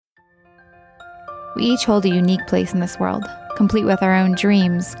We each hold a unique place in this world, complete with our own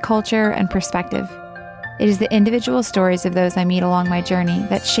dreams, culture, and perspective. It is the individual stories of those I meet along my journey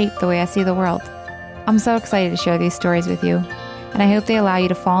that shape the way I see the world. I'm so excited to share these stories with you, and I hope they allow you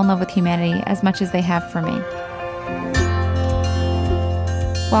to fall in love with humanity as much as they have for me.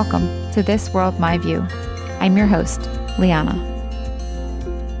 Welcome to This World, My View. I'm your host, Liana.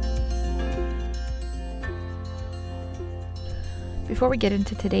 Before we get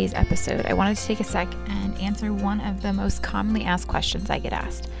into today's episode, I wanted to take a sec and answer one of the most commonly asked questions I get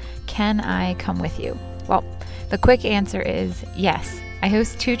asked. Can I come with you? Well, the quick answer is yes. I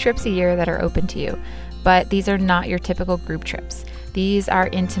host 2 trips a year that are open to you, but these are not your typical group trips. These are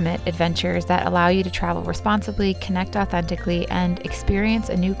intimate adventures that allow you to travel responsibly, connect authentically, and experience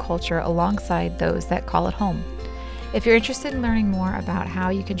a new culture alongside those that call it home. If you're interested in learning more about how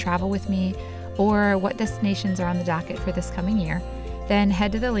you can travel with me or what destinations are on the docket for this coming year, then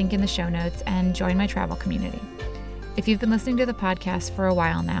head to the link in the show notes and join my travel community. If you've been listening to the podcast for a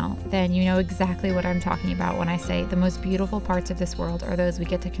while now, then you know exactly what I'm talking about when I say the most beautiful parts of this world are those we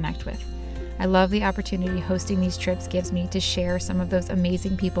get to connect with. I love the opportunity hosting these trips gives me to share some of those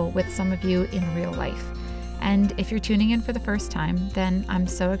amazing people with some of you in real life. And if you're tuning in for the first time, then I'm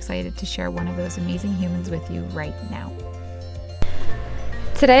so excited to share one of those amazing humans with you right now.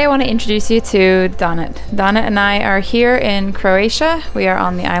 Today I want to introduce you to Donat. Donat and I are here in Croatia. We are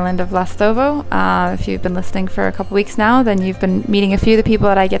on the island of Lastovo. If you've been listening for a couple weeks now, then you've been meeting a few of the people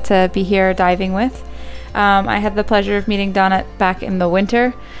that I get to be here diving with. I had the pleasure of meeting Donat back in the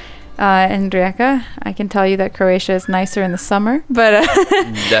winter in Rijeka. I can tell you that Croatia is nicer in the summer, but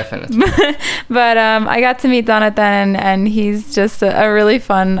definitely. But I got to meet Donat then, and he's just a really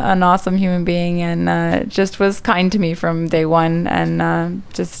fun, an awesome human being, and just was kind to me from day one, and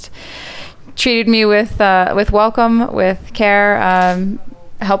just treated me with welcome, with care,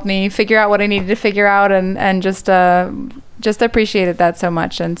 helped me figure out what I needed to figure out, and just appreciated that so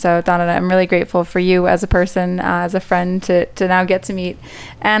much. And so, Donat, I'm really grateful for you as a person, as a friend, to now get to meet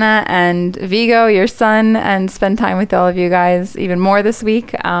Anna and Vigo, your son, and spend time with all of you guys even more this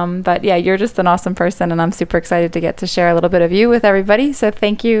week. But yeah, you're just an awesome person, and I'm super excited to get to share a little bit of you with everybody. So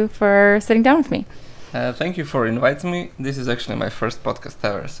thank you for sitting down with me. Thank you for inviting me. This is actually my first podcast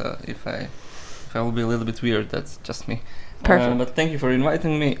ever, so if I will be a little bit weird, that's just me. Perfect. But thank you for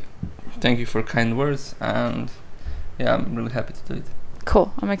inviting me. Thank you for kind words, and yeah, I'm really happy to do it.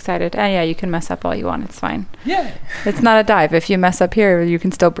 Cool. I'm excited. And yeah, you can mess up all you want. It's fine. Yeah. It's not a dive. If you mess up here, you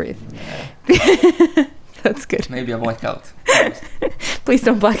can still breathe. Yeah. That's good. Maybe I black out. Please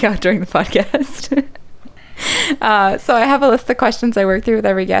don't black out during the podcast. So I have a list of questions I work through with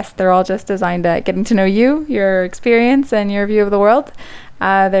every guest. They're all just designed at getting to know you, your experience, and your view of the world.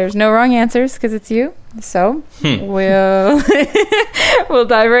 There's no wrong answers because it's you. So we'll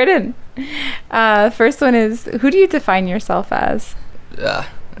dive right in. First one is, who do you define yourself as?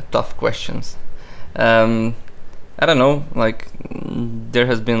 Tough questions. I don't know, like there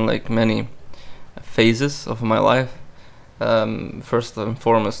has been like many phases of my life. First and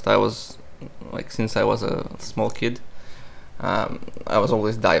foremost, I was like, since I was a small kid, I was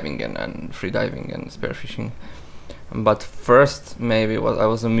always diving and free diving and spearfishing. But first maybe I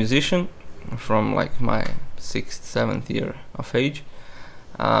was a musician from like my 6th, 7th year of age.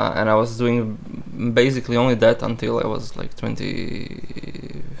 And I was doing basically only that until I was like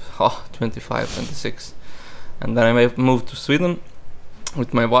 25, 26. And then I moved to Sweden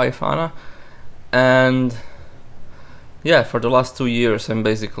with my wife, Anna. And yeah, for the last 2 years, I'm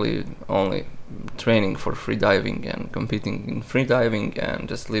basically only training for free diving and competing in free diving and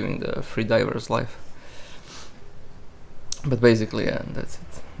just living the free diver's life. But basically, yeah, that's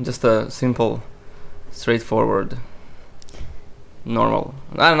it. Just a simple, straightforward, normal,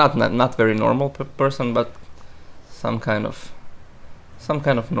 not very normal person, but some kind of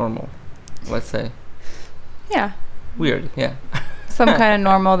normal, let's say. Yeah. Weird, yeah. Some kind of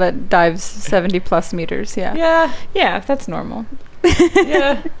normal that dives 70 plus meters, yeah. Yeah. Yeah, that's normal.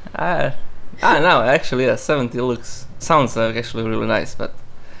 Yeah. No, actually, yeah, 70 sounds actually really nice, but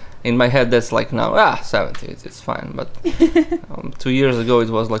in my head that's like now, 70, it's fine. But 2 years ago it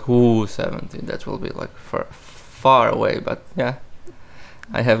was like, 70, that will be like far away, but yeah.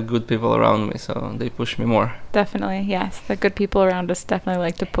 I have good people around me, so they push me more. Definitely, yes. The good people around us definitely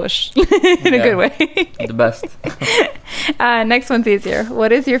like to push in a good way. The best. Next one's easier.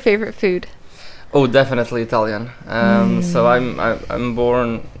 What is your favorite food? Oh, definitely Italian. So I'm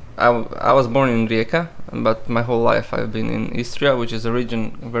born. I was born in Rijeka, but my whole life I've been in Istria, which is a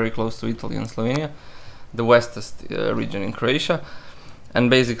region very close to Italy and Slovenia, the westest region in Croatia, and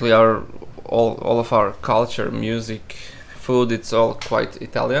basically all of our culture, music, food, it's all quite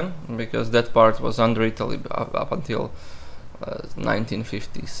Italian, because that part was under Italy up until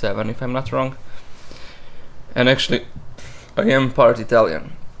 1957, if I'm not wrong. And actually, I am part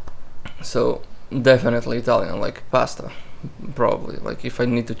Italian, so definitely Italian, like pasta, probably. Like if I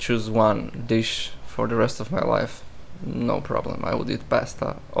need to choose one dish for the rest of my life, no problem. I would eat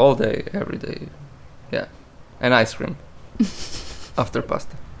pasta all day, every day. Yeah, and ice cream after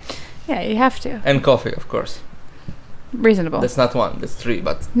pasta. Yeah, you have to. And coffee, of course. Reasonable. That's not one, that's three,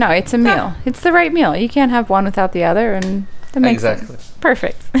 but... No, it's a meal. It's the right meal. You can't have one without the other, and that makes sense.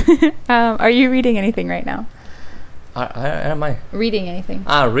 Perfect. Are you reading anything right now? Am I? Reading anything.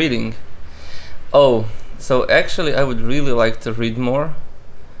 Reading. Oh, so actually I would really like to read more.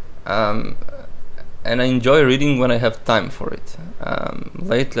 And I enjoy reading when I have time for it.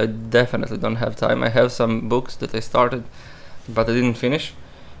 Lately I definitely don't have time. I have some books that I started, but I didn't finish.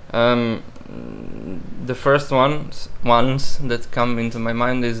 The first ones that come into my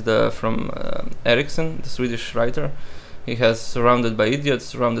mind is from Erikson, the Swedish writer. He has Surrounded by Idiots,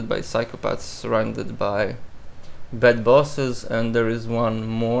 Surrounded by Psychopaths, Surrounded by Bad Bosses, and there is one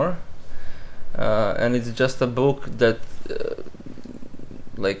more. And it's just a book that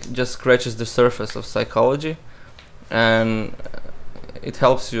just scratches the surface of psychology, and it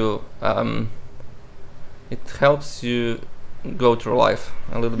helps you go through life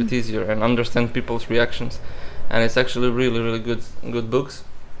a little bit easier and understand people's reactions. And it's actually really good books.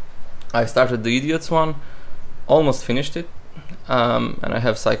 I started the Idiots one, almost finished it, and I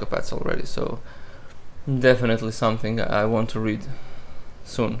have Psychopaths already, so definitely something I want to read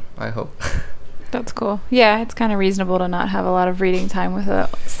soon, I hope. That's cool. Yeah, it's kind of reasonable to not have a lot of reading time with a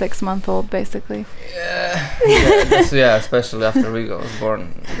 6-month-old, basically. Yeah, especially after Vigo was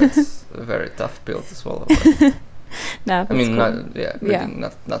born. That's a very tough pill to swallow. No, I mean, cool.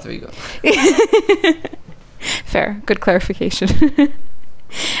 not Vigo. Fair. Good clarification.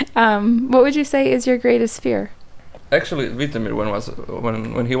 What would you say is your greatest fear? Actually, Vitamir,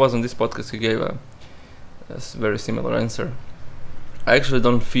 when he was on this podcast, he gave a very similar answer. I actually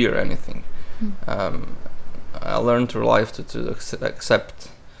don't fear anything. I learned through life to accept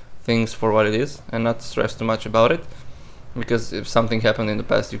things for what it is and not stress too much about it, because if something happened in the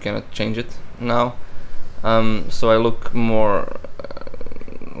past, you cannot change it now. So I look more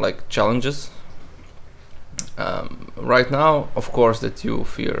like challenges. Right now, of course, that you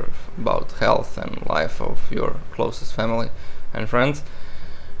fear about health and life of your closest family and friends,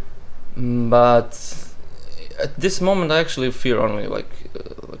 but at this moment I actually fear only like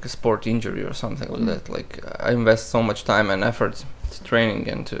a sport injury or something like that. Like I invest so much time and effort to training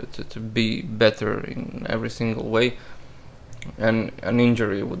and to be better in every single way, and an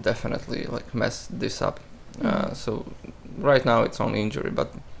injury would definitely like mess this up. So right now it's only injury,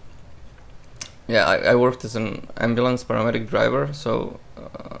 but yeah, I worked as an ambulance paramedic driver, so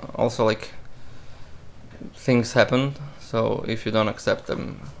also like things happen, so if you don't accept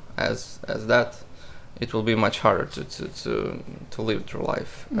them as that, it will be much harder to live through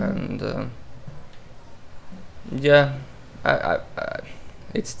life. And I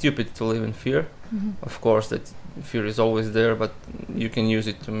it's stupid to live in fear. Of course that fear is always there, but you can use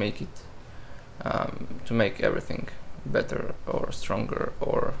it to make everything better or stronger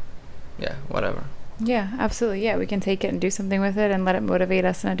or whatever. Yeah, absolutely. Yeah, we can take it and do something with it and let it motivate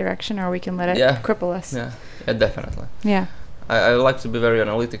us in a direction, or we can let it cripple us. Yeah, definitely. Yeah. I like to be very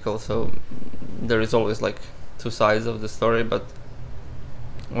analytical, so there is always like two sides of the story, but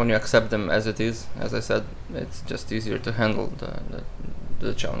when you accept them as it is, as I said, it's just easier to handle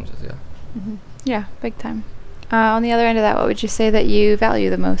the challenges. Yeah, big time. On the other end of that, what would you say that you value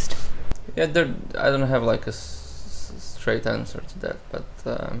the most? I don't have like a straight answer to that, but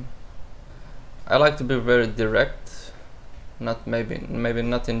I like to be very direct, not maybe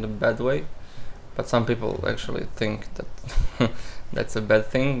not in the bad way, but some people actually think that that's a bad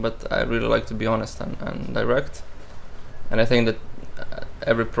thing, but I really like to be honest and direct. And I think that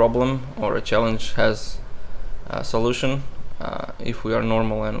every problem or a challenge has a solution if we are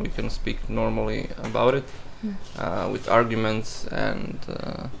normal and we can speak normally about it with arguments and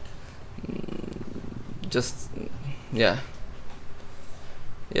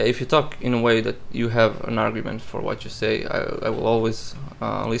if you talk in a way that you have an argument for what you say, I will always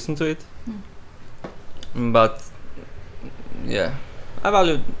listen to it. But I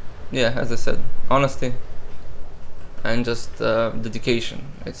value, as I said, honesty and just dedication.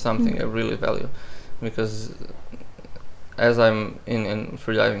 It's something I really value, because as I'm in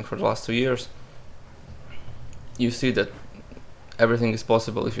freediving for the last 2 years, you see that everything is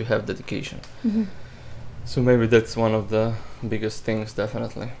possible if you have dedication. So maybe that's one of the biggest things,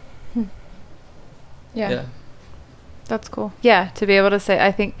 definitely. Yeah. That's cool. Yeah, to be able to say,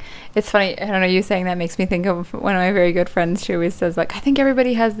 I think it's funny. I don't know, you saying that makes me think of one of my very good friends. She always says, like, I think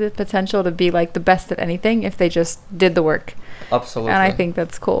everybody has the potential to be like the best at anything if they just did the work. Absolutely. And I think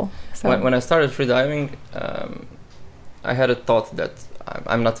that's cool. So When I started freediving, I had a thought that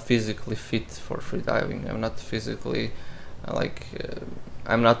I'm not physically fit for freediving. I'm not physically,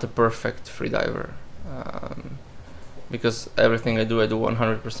 I'm not a perfect freediver. Because everything I do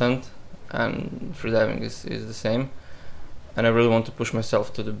 100%, and freediving is the same. And I really want to push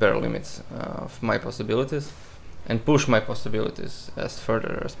myself to the bare limits of my possibilities and push my possibilities as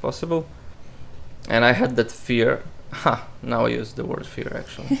further as possible. And I had that fear, now I use the word fear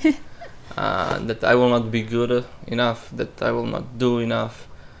actually, that I will not be good enough, that I will not do enough.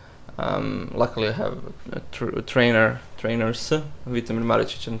 Luckily I have trainers, Vitomir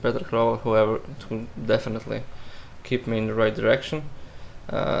Maricic and Petar Krol, who definitely keep me in the right direction.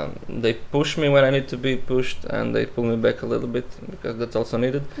 They push me when I need to be pushed, and they pull me back a little bit because that's also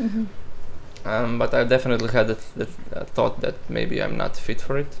needed. But I definitely had that thought that maybe I'm not fit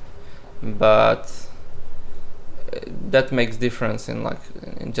for it, but that makes difference in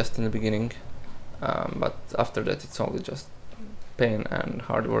just in the beginning. But after that, it's only just pain and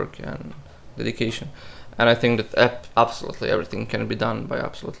hard work and dedication. And I think that absolutely everything can be done by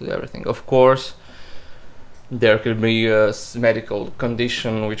absolutely everything. Of course, there could be a medical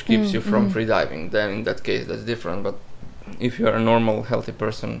condition which keeps you from freediving. Then in that case, that's different. But if you are a normal, healthy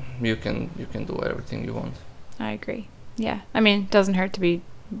person, you can do everything you want. I agree. Yeah, I mean, it doesn't hurt to be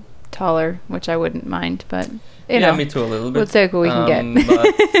taller, which I wouldn't mind, but you know, me too a little bit. We'll take what we can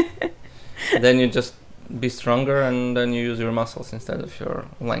get. But then you just be stronger, and then you use your muscles instead of your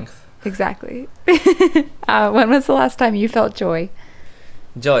length. Exactly. When was the last time you felt joy?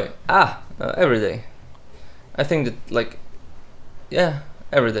 Joy? Every day. I think that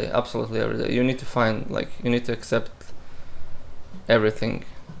every day, absolutely every day. You need to find, you need to accept everything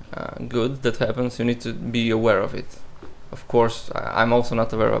good that happens. You need to be aware of it. Of course, I'm also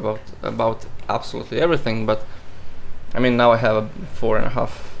not aware about absolutely everything, but I mean, now I have a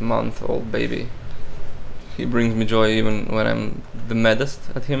 4.5-month-old baby. He brings me joy even when I'm the maddest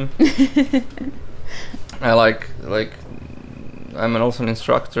at him. I I'm also an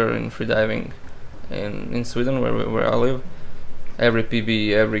instructor in freediving in Sweden, where I live. Every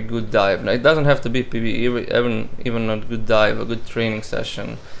PB, every good dive. Now, it doesn't have to be PB. Even a good dive, a good training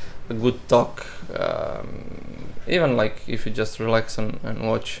session, a good talk. Even if you just relax and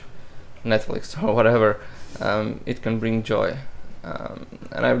watch Netflix or whatever, it can bring joy.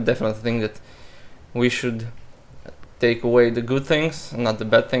 And I definitely think that we should take away the good things, not the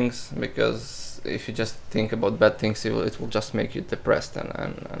bad things, because if you just think about bad things, it will just make you depressed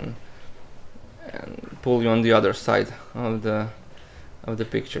and pull you on the other side of the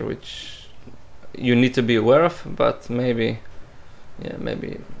picture, which you need to be aware of, but maybe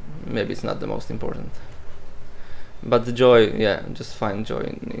it's not the most important. But the joy, just find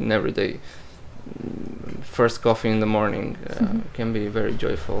joy in every day. First coffee in the morning can be very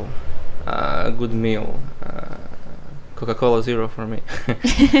joyful. A good meal, Coca-Cola Zero for me.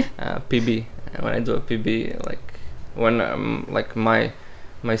 PB, when I do a PB, when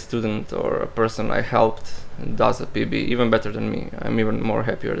my student or a person I helped does a PB even better than me, I'm even more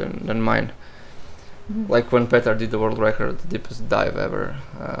happier than mine. Like when Petar did the world record, the deepest dive ever,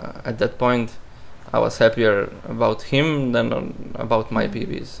 at that point I was happier about him than about my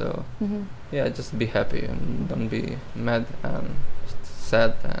PBs. So just be happy and don't be mad and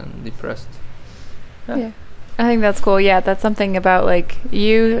sad and depressed. Yeah, I think that's cool. Yeah, that's something about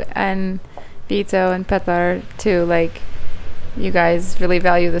you and Vito and Petar too. You guys really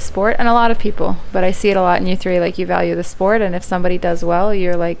value the sport, and a lot of people, but I see it a lot in you three. You value the sport, and if somebody does well,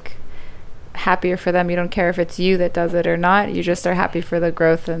 you're happier for them. You don't care if it's you that does it or not. You just are happy for the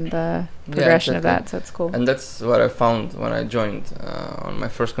growth and the progression of that. So it's cool. And that's what I found when I joined on my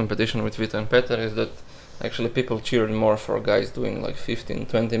first competition with Vito and Petar, is that actually people cheered more for guys doing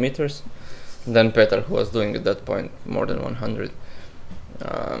 15-20 meters than Petar, who was doing at that point more than 100.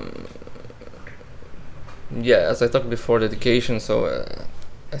 As I talked before, dedication. So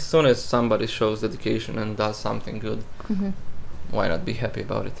as soon as somebody shows dedication and does something good, why not be happy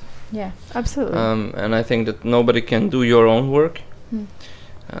about it? Yeah, absolutely. And I think that nobody can do your own work,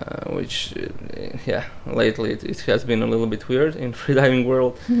 which lately it has been a little bit weird in freediving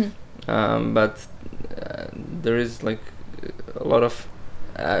world. But there is a lot of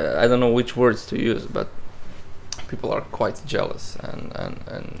I don't know which words to use, but people are quite jealous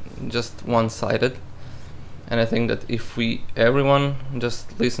and just one-sided. And I think that if everyone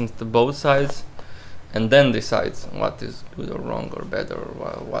just listens to both sides and then decides what is good or wrong or bad or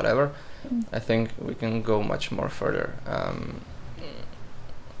whatever, I think we can go much more further.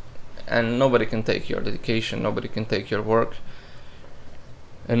 And nobody can take your dedication, nobody can take your work,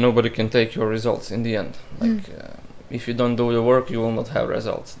 and nobody can take your results in the end. Like if you don't do the work, you will not have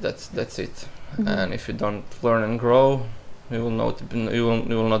results. That's it. And if you don't learn and grow, you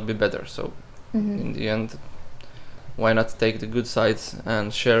will not be better. So in the end, why not take the good sides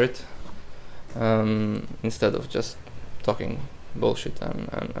and share it, instead of just talking bullshit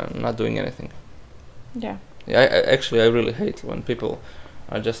and not doing anything. Yeah. I really hate when people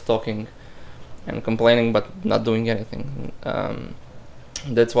are just talking and complaining but not doing anything.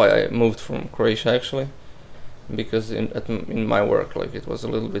 That's why I moved from Croatia, actually, because in my work, like, it was a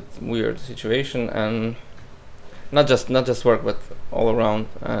little bit weird situation, and not just work but all around,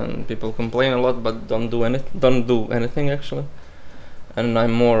 and people complain a lot but don't do anything actually. And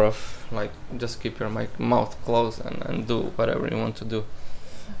I'm more of like, just keep your mouth closed and do whatever you want to do,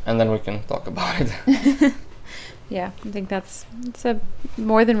 and then we can talk about it. Yeah, I think it's a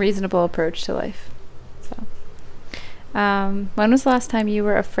more than reasonable approach to life. So, when was the last time you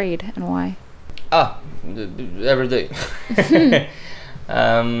were afraid, and why? Every day.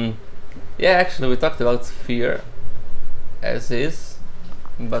 Yeah, actually, we talked about fear as is,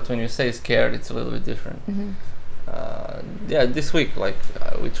 but when you say scared, it's a little bit different. Yeah, this week, like,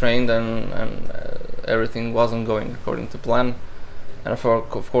 we trained and everything wasn't going according to plan. And of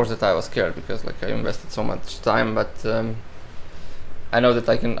course that I was scared, because like I invested so much time, but I know that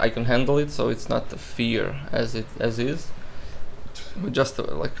I can handle it, so it's not a fear as is, but just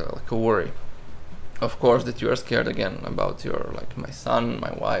like a worry. Of course that you are scared again about my son,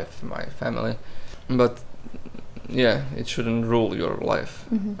 my wife, my family, but yeah, it shouldn't rule your life.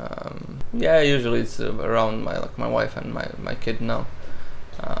 Yeah, usually it's around my wife and my kid now.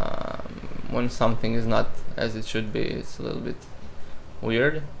 When something is not as it should be, it's a little bit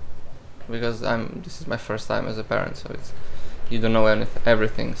weird, because this is my first time as a parent, so you don't know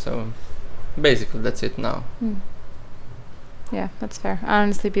everything, so basically that's it now. Yeah, that's fair.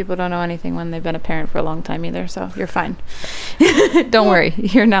 Honestly, people don't know anything when they've been a parent for a long time either, so you're fine. Don't worry,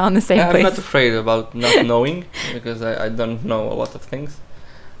 you're now in the same place. I'm not afraid about not knowing, because I don't know a lot of things,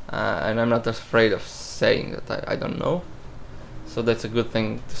 and I'm not afraid of saying that I don't know, so that's a good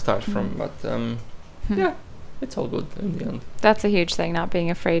thing to start from. But yeah, it's all good in the end. That's a huge thing, not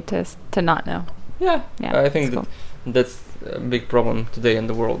being afraid to not know. Yeah, I think cool. that's a big problem today in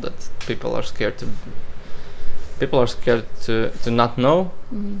the world, that people are scared to not know,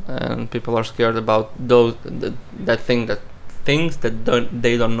 and people are scared about things that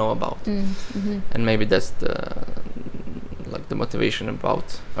they don't know about, and maybe that's the motivation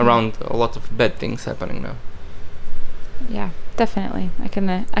around a lot of bad things happening now. Yeah, definitely. I can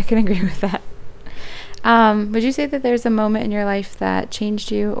agree with that. Would you say that there's a moment in your life that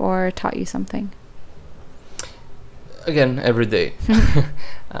changed you or taught you something? Again, every day.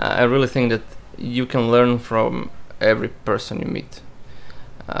 I really think that you can learn from every person you meet.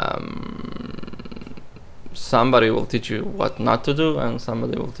 Somebody will teach you what not to do, and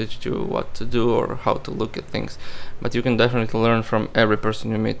somebody will teach you what to do or how to look at things. But you can definitely learn from every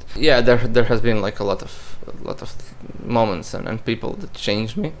person you meet. Yeah, there has been like a lot of moments and people that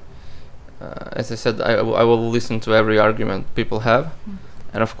changed me. As I said, I will listen to every argument people have,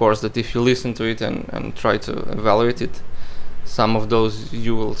 and of course that if you listen to it and try to evaluate it, some of those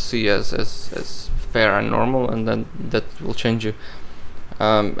you will see as fair and normal, and then that will change you.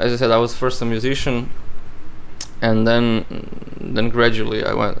 As I said, I was first a musician, and then gradually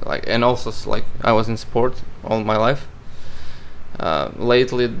I went and also I was in sport all my life.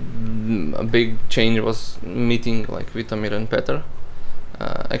 Lately, a big change was meeting Vitomir and Petar.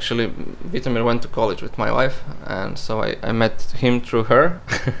 Actually, Vitomir went to college with my wife, and so I met him through her.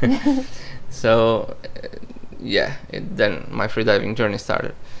 So yeah, then my freediving journey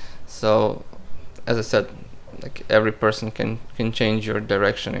started. So as I said, every person can change your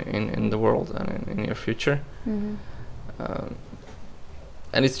direction in the world and in your future. And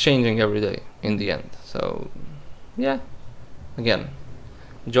it's changing every day in the end. So yeah, again,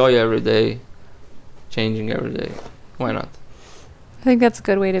 joy every day, changing every day. Why not? I think that's a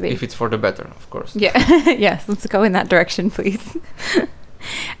good way to be. If it's for the better, of course. Yeah. Yes, let's go in that direction, please.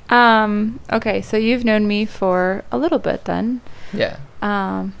 Okay, so you've known me for a little bit then. Yeah.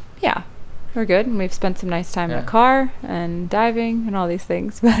 Yeah, we're good, and we've spent some nice time in the car and diving and all these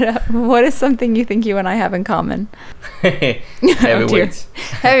things. But what is something you think you and I have in common? Heavy weights.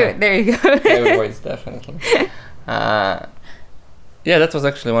 There you go. Heavy weights, definitely. Yeah, that was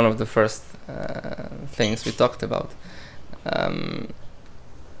actually one of the first things we talked about.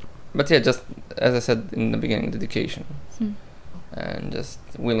 But yeah, just as I said in the beginning, dedication. and just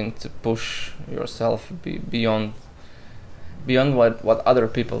willing to push yourself beyond what other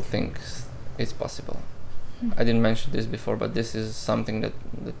people think is possible. I didn't mention this before, but this is something that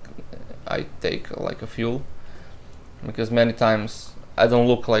I take like a fuel, because many times I don't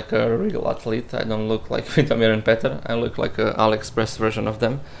look like a real athlete. I don't look like Vitamir and Petar. I look like a AliExpress version of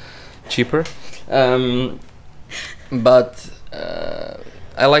them, cheaper. But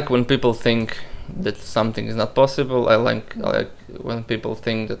I like when people think that something is not possible. I like when people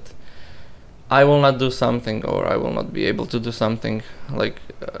think that I will not do something, or I will not be able to do something. Like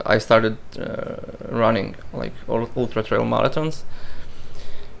I started running like ultra trail marathons,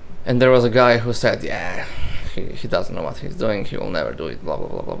 and there was a guy who said, "Yeah, he doesn't know what he's doing. He will never do it." Blah blah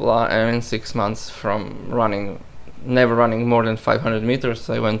blah blah blah. And in 6 months from never running more than 500 meters,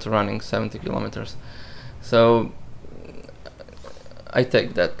 I went to running 70 kilometers. So I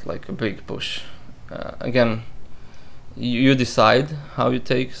take that like a big push. Again, you decide how you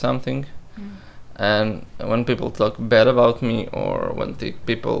take something. And when people talk bad about me, or when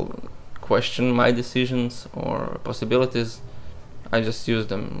people question my decisions or possibilities, I just use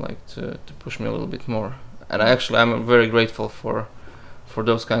them like to push me a little bit more. And I'm very grateful for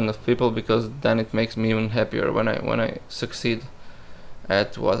those kind of people, because then it makes me even happier when I succeed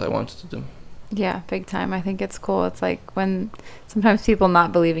at what I want to do. Yeah, big time. I think it's cool. It's like when sometimes people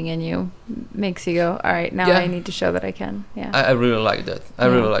not believing in you makes you go, all right, now I need to show that I can. Yeah, I really like that. I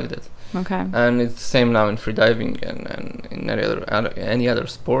really like that. Okay. And it's the same now in freediving and in any other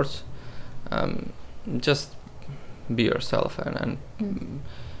sports. Just be yourself, and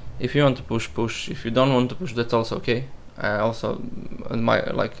if you want to push. If you don't want to push, that's also okay. I also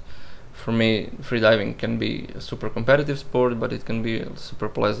admire, like, for me, freediving can be a super competitive sport, but it can be a super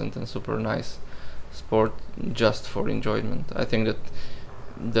pleasant and super nice sport just for enjoyment. I think that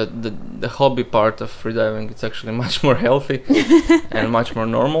the hobby part of freediving, it's actually much more healthy and much more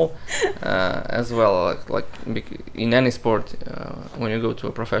normal as well. Like in any sport, when you go to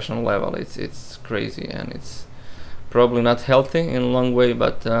a professional level, it's crazy, and it's probably not healthy in a long way,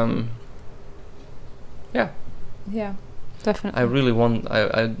 but yeah, definitely. I really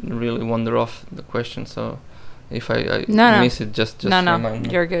wander off the question, so if I no. miss it, just remind me.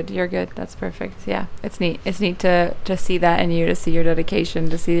 You're good. That's perfect. Yeah, it's neat to see that in you, to see your dedication,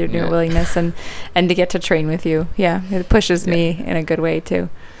 to see your willingness, and to get to train with you. Yeah, it pushes me in a good way too,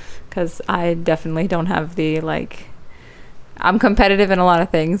 because I definitely don't have the, like, I'm competitive in a lot of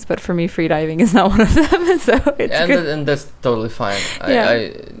things, but for me, freediving is not one of them. So it's good. And that's totally fine.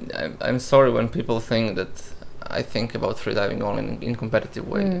 I'm sorry when people think that I think about freediving only in competitive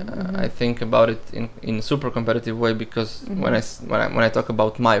way. Mm-hmm. I think about it in super competitive way, because when I talk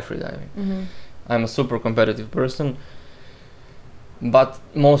about my freediving, I'm a super competitive person, but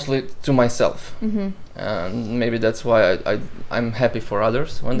mostly to myself. And maybe that's why I'm happy for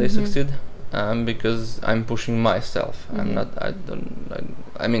others when they succeed, because I'm pushing myself. I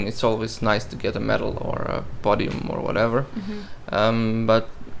mean, it's always nice to get a medal or a podium or whatever, but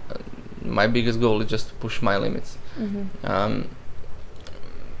my biggest goal is just to push my limits.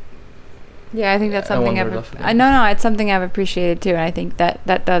 Yeah, I think that's something it's something I've appreciated too, and I think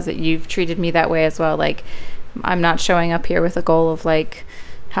that does it. You've treated me that way as well. Like, I'm not showing up here with a goal of, like,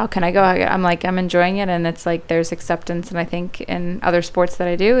 how can I go? I'm like, I'm enjoying it, and it's like there's acceptance. And I think in other sports that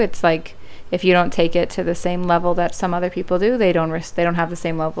I do, it's like, if you don't take it to the same level that some other people do, they don't have the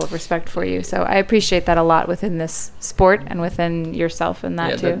same level of respect for you. So I appreciate that a lot within this sport and within yourself and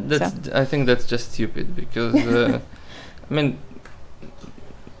that too. I think that's just stupid, because I mean,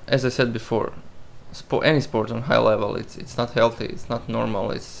 as I said before, any sport on high level, it's not healthy, it's not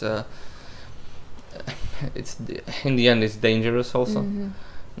normal, it's in the end it's dangerous also.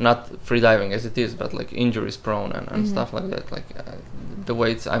 Not freediving as it is, but like injuries prone and stuff like that. Like the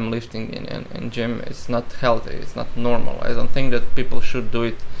weights I'm lifting in gym, it's not healthy, it's not normal. I don't think that people should do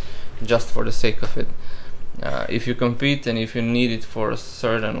it just for the sake of it. If you compete and if you need it for a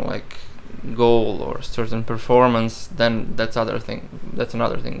certain, like, goal or certain performance, then that's another thing.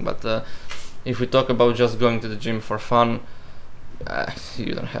 But if we talk about just going to the gym for fun,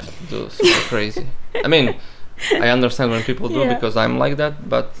 you don't have to do super crazy. I mean, I understand when people do, because I'm like that,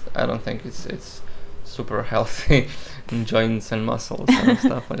 but I don't think it's super healthy in joints and muscles and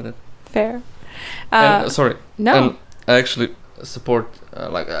stuff like that. Fair. Sorry. No. And I actually support,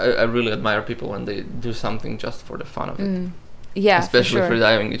 I really admire people when they do something just for the fun of it. Yeah, especially for sure.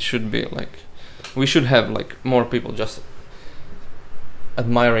 freediving. It should be like, we should have like more people just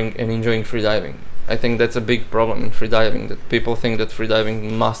admiring and enjoying freediving. I think that's a big problem in freediving, that people think that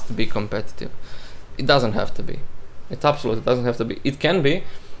freediving must be competitive. It doesn't have to be. It absolutely doesn't have to be. It can be,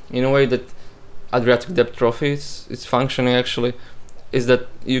 in a way that Adriatic Depth Trophy is functioning actually, is that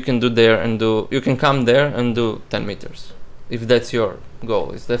you can come there and do 10 meters. If that's your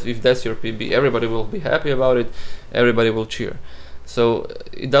goal, if that's your PB, everybody will be happy about it, everybody will cheer. So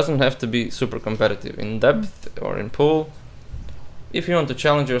it doesn't have to be super competitive in depth or in pool. If you want to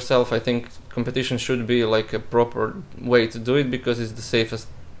challenge yourself, I think competition should be like a proper way to do it, because it's the safest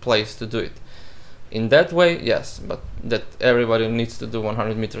place to do it. In that way, yes, but that everybody needs to do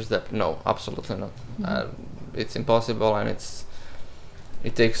 100 meters depth, no, absolutely not. It's impossible, and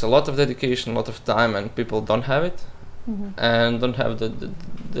it takes a lot of dedication, a lot of time, and people don't have it. And don't have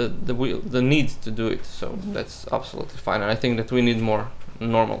the need to do it, so that's absolutely fine. And I think that we need more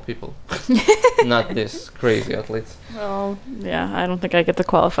normal people, not this crazy athletes. Well, yeah, I don't think I get to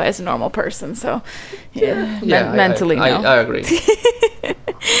qualify as a normal person, so mentally, no. I agree.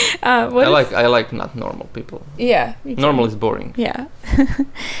 I like not normal people. Yeah, me too. Normal is boring. Yeah.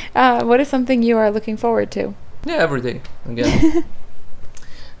 What is something you are looking forward to? Yeah, every day again.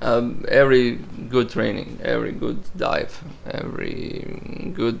 Every good training, every good dive,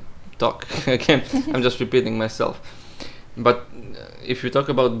 every good talk. Again, I'm just repeating myself. But if you talk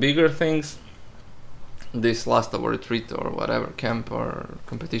about bigger things, this last our retreat or whatever, camp or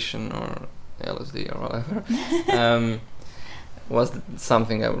competition or LSD or whatever, was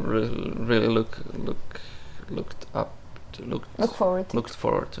something I really looked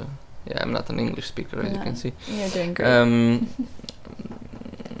forward to. Yeah, I'm not an English speaker, as you can see. You're doing great.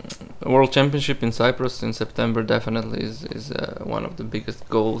 World Championship in Cyprus in September definitely is one of the biggest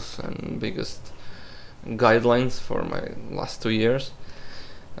goals and biggest guidelines for my last 2 years.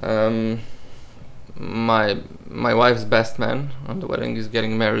 My wife's best man on the wedding is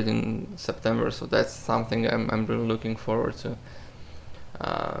getting married in September, so that's something I'm really looking forward to.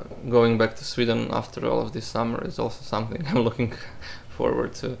 Going back to Sweden after all of this summer is also something I'm looking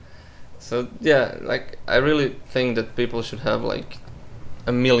forward to. So yeah, like I really think that people should have like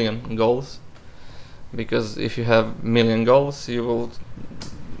 1 million goals, because if you have 1 million goals, you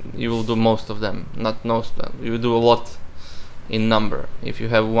will do most of them. Not most of them, you will do a lot in number. If you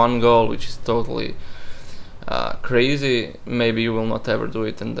have one goal which is totally crazy, maybe you will not ever do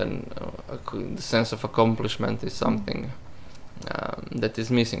it, and then the sense of accomplishment is something that is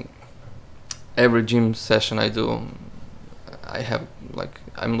missing. Every gym session I do,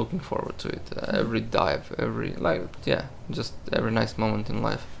 I'm looking forward to it. Every dive, just every nice moment in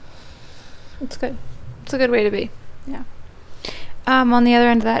life. It's good. It's a good way to be. Yeah. On the other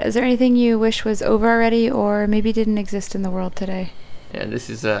end of that, is there anything you wish was over already, or maybe didn't exist in the world today? Yeah, this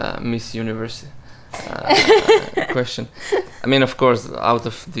is a Miss Universe question. I mean, of course, out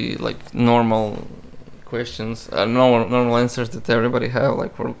of the normal questions, normal answers that everybody have,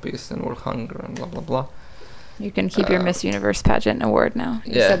 like world peace and world hunger and blah blah blah. You can keep your Miss Universe pageant award now.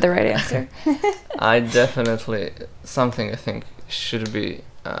 You said the right answer. I definitely, something I think should be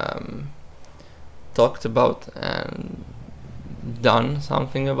talked about and done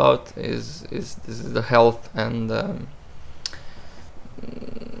something about is the health and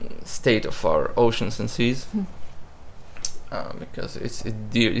state of our oceans and seas, because it's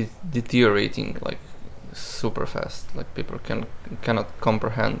deteriorating like super fast. Like people cannot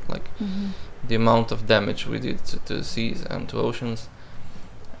comprehend the amount of damage we did to the seas and to oceans.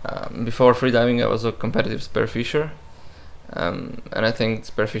 Before freediving, I was a competitive spearfisher, and I think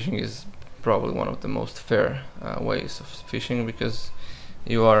spearfishing is probably one of the most fair ways of fishing, because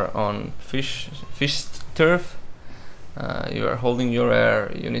you are on fish turf, you are holding your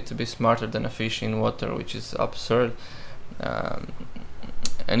air, you need to be smarter than a fish in water, which is absurd,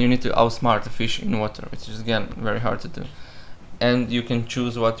 and you need to outsmart a fish in water, which is again very hard to do, and you can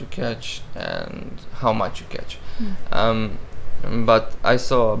choose what you catch and how much you catch. But I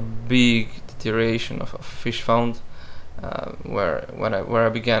saw a big deterioration of fish found, where I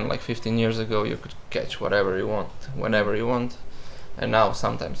began like 15 years ago, you could catch whatever you want, whenever you want, and now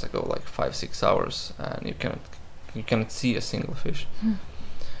sometimes I go like 5-6 hours and you cannot see a single fish.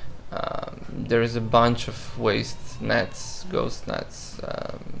 There is a bunch of waste nets, ghost nets.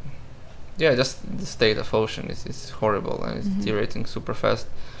 Just the state of ocean is horrible, and it's deteriorating super fast.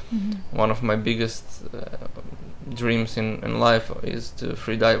 One of my biggest dreams in life is to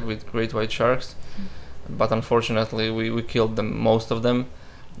free dive with great white sharks, but unfortunately we killed most of them,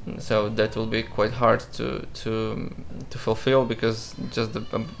 so that will be quite hard to fulfill, because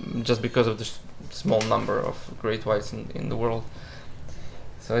just because of the small number of great whites in the world.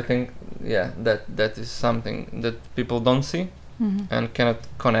 So I think that is something that people don't see and cannot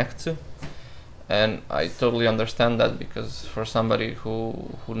connect to, and I totally understand that, because for somebody who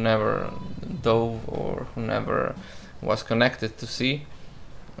never dove or who never was connected to sea,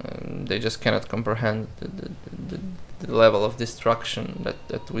 They just cannot comprehend the level of destruction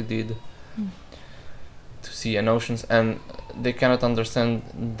that we did to sea and oceans, and they cannot understand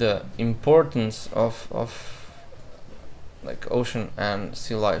the importance of like ocean and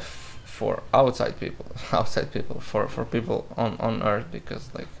sea life for outside people for people on Earth, because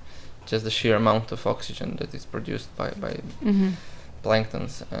like just the sheer amount of oxygen that is produced by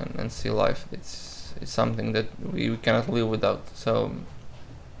planktons and sea life, it's something that we cannot live without. So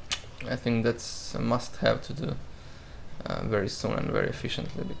I think that's a must-have to do very soon and very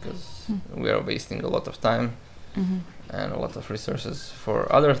efficiently, because we are wasting a lot of time and a lot of resources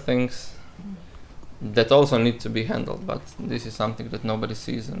for other things that also need to be handled, but this is something that nobody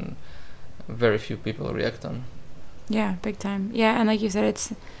sees and very few people react on. Yeah, big time. Yeah, and like you said,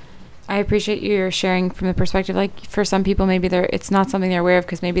 I appreciate your sharing from the perspective, like for some people maybe it's not something they're aware of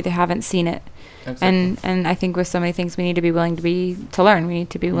because maybe they haven't seen it. Exactly. And I think with so many things we need to be willing to learn. We need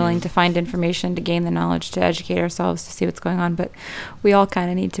to be willing to find information, to gain the knowledge, to educate ourselves, to see what's going on. But we all kind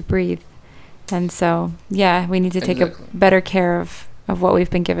of need to breathe. And so, yeah, we need to take a better care of what we've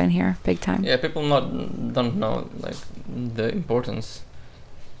been given here, big time. Yeah, people don't know like the importance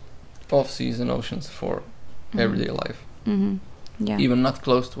of seas and oceans for everyday life. Yeah. Even not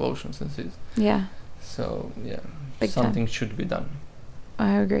close to oceans and seas. Yeah. So yeah, big something time. should be done.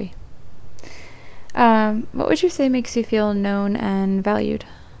 I agree. What would you say makes you feel known and valued?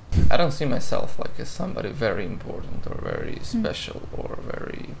 I don't see myself like as somebody very important or very special or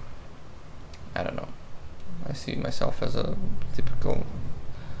very, I don't know. I see myself as a typical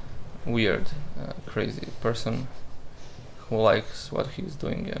weird, crazy person who likes what he's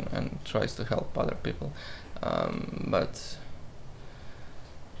doing and tries to help other people. But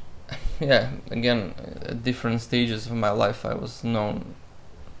yeah, again, at different stages of my life I was known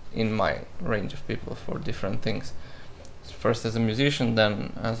in my range of people for different things. First as a musician,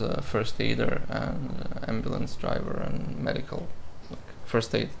 then as a first aider and ambulance driver and medical, like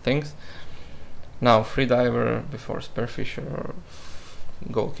first aid things. Now freediver, before spearfisher or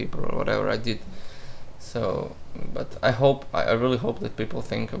goalkeeper or whatever I did. So, but I really hope that people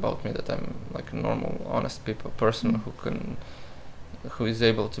think about me that I'm like a normal, honest person who is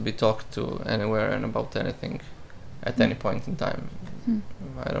able to be talked to anywhere and about anything at any point in time.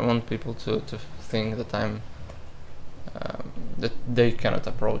 I don't want people to think that I'm that they cannot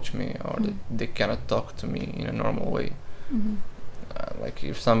approach me or that they cannot talk to me in a normal way. Like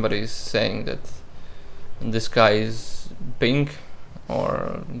if somebody is saying that the sky is pink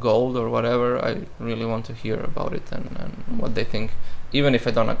or gold or whatever, I really want to hear about it and what they think, even if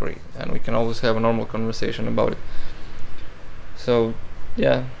I don't agree, and we can always have a normal conversation about it. So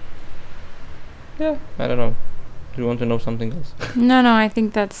yeah, I don't know. Do you want to know something else? No, I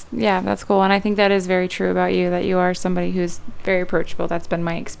think that's cool. And I think that is very true about you, that you are somebody who's very approachable. That's been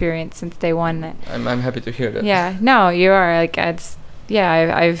my experience since day one. I'm happy to hear that. Yeah, no, you are. Like,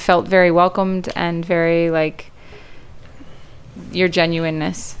 I've felt very welcomed and very, like, your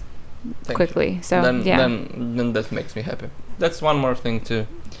genuineness quickly. You. So, then that makes me happy. That's one more thing to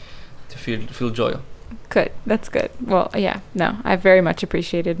feel joy. Good. That's good. Well, yeah, no, I've very much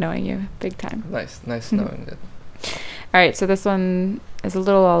appreciated knowing you, big time. Nice knowing that. All right, so this one is a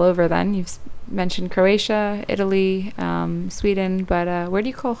little all over then. You've mentioned Croatia, Italy, Sweden, but where do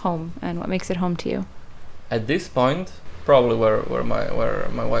you call home, and what makes it home to you? At this point, probably where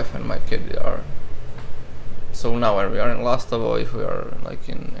my wife and my kid are. So now when we are in Lastovo, if we are like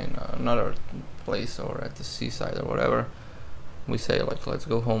in another place or at the seaside or whatever, we say like, let's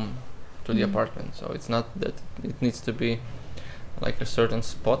go home to the apartment. So it's not that it needs to be like a certain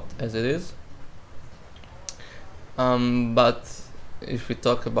spot as it is. But if we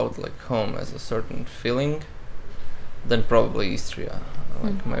talk about like home as a certain feeling, then probably Istria,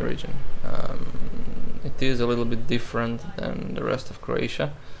 like my region. It is a little bit different than the rest of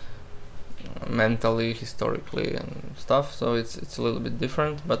Croatia, mentally, historically, and stuff. So it's a little bit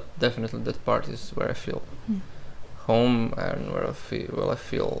different, but definitely that part is where I feel home and where I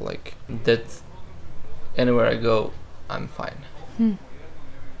feel like that anywhere I go, I'm fine.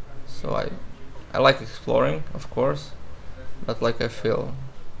 So I like exploring, of course, but like I feel,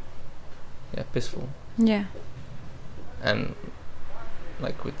 peaceful. Yeah. And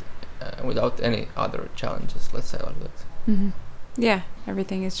like without any other challenges, let's say like that. Yeah,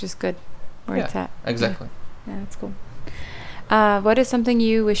 everything is just good where it's at. Exactly. Yeah, that's cool. What is something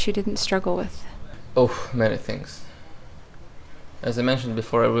you wish you didn't struggle with? Oh, many things. As I mentioned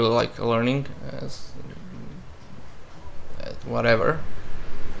before, I really like learning whatever.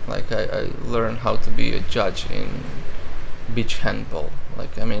 Like I learned how to be a judge in beach handball.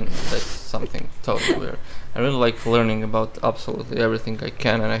 Like, I mean, that's something totally weird. I really like learning about absolutely everything I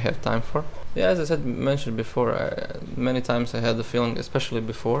can and I have time for. Yeah, as I said, mentioned before, many times I had the feeling, especially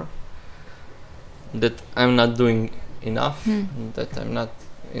before, that I'm not doing enough, that I'm not,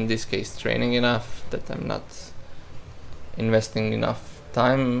 in this case, training enough, that I'm not investing enough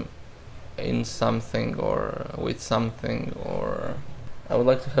time in something or with something, or I would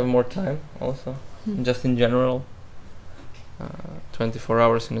like to have more time also, just in general. 24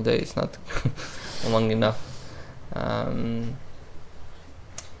 hours in a day is not long enough.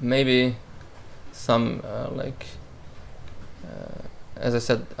 Maybe some as I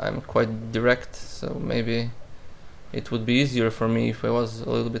said, I'm quite direct, so maybe it would be easier for me if I was a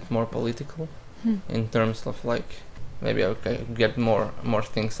little bit more political in terms of like, maybe I could get more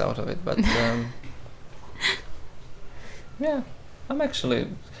things out of it, but yeah, I'm actually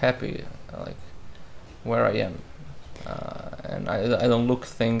happy like where I am, and I don't look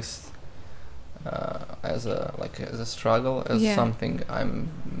things as a struggle, as something I'm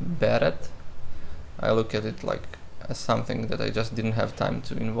bad at. I look at it like as something that I just didn't have time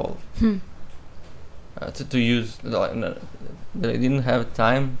to involve, to use, that I didn't have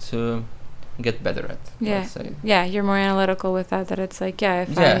time to get better at. Let's say. Yeah, you're more analytical with that it's like,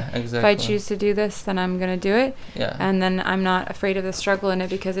 if I choose to do this, then I'm going to do it. Yeah. And then I'm not afraid of the struggle in it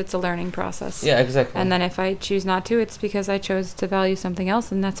because it's a learning process. Yeah, exactly. And then if I choose not to, it's because I chose to value something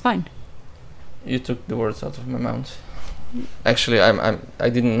else, and that's fine. You took the words out of my mouth. Actually, I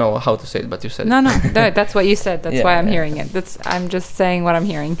didn't know how to say it, but you said it. No, that's what you said. That's why I'm hearing it. I'm just saying what I'm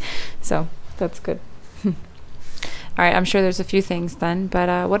hearing. So that's good. All right, I'm sure there's a few things then,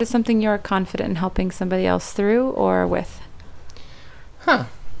 but what is something you're confident in helping somebody else through or with?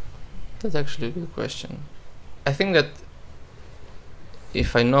 That's actually a good question. I think that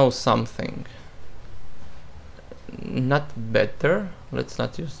if I know something, not better, let's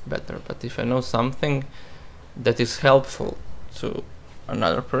not use better, but if I know something that is helpful to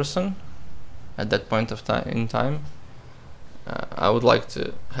another person at that point of time, I would like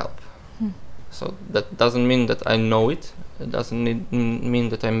to help. So that doesn't mean that I know it. It doesn't mean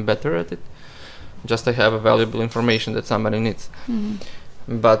that I'm better at it. Just I have a valuable information that somebody needs.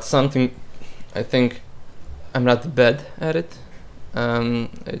 But something, I think I'm not bad at it.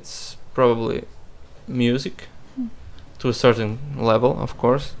 It's probably music, to a certain level, of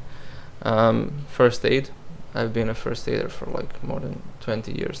course. First aid. I've been a first aider for like more than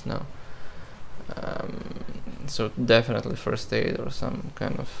 20 years now. So definitely first aid or some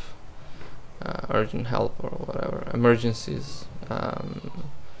kind of urgent help or whatever, emergencies,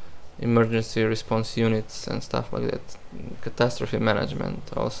 emergency response units and stuff like that, catastrophe management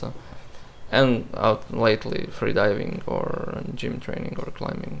also, and out lately free diving or gym training or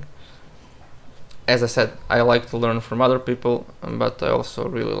climbing. As I said, I like to learn from other people, but I also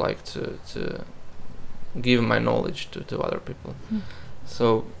really like to give my knowledge to other people.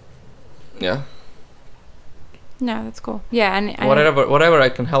 So yeah. No, that's cool. Yeah, and whatever I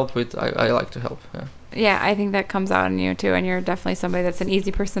can help with, I like to help. Yeah, I think that comes out in you too, and you're definitely somebody that's an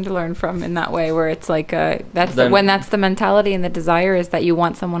easy person to learn from in that way, where it's like when that's the mentality and the desire is that you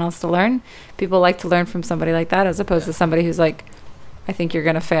want someone else to learn. People like to learn from somebody like that, as opposed to somebody who's like, I think you're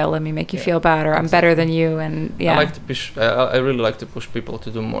gonna fail. Let me make you feel bad, or I'm better than you. And I like to push. I really like to push people to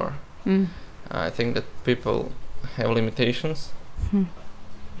do more. I think that people have limitations.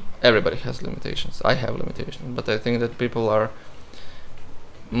 Everybody has limitations. I have limitations, but I think that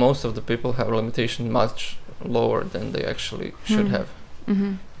most of the people have limitations much lower than they actually should have.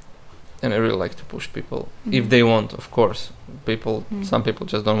 And I really like to push people if they want, of course. Some people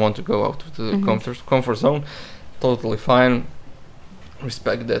just don't want to go out to the comfort zone. Totally fine.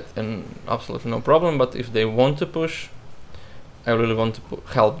 Respect that and absolutely no problem. But if they want to push, I really want to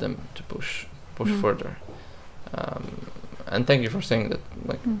help them to push further. And thank you for saying that,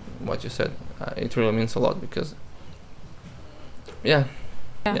 like what you said. It really means a lot because, yeah.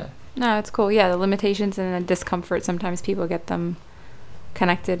 No, it's cool. Yeah, the limitations and the discomfort, sometimes people get them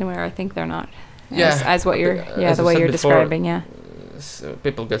connected where I think they're not. As what you're, the way you're describing, So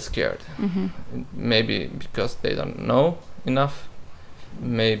people get scared. Maybe because they don't know enough.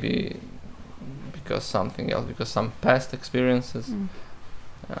 Maybe because something else, because some past experiences.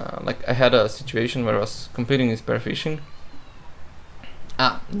 Like I had a situation where I was competing in spearfishing.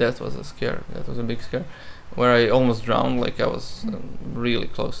 That was a scare. That was a big scare, where I almost drowned. Like I was really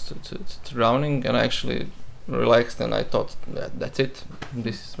close to drowning, and I actually relaxed, and I thought that's it.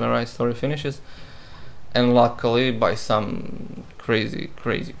 This is where my story finishes. And luckily, by some crazy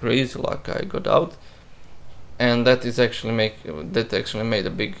luck, I got out. and that actually made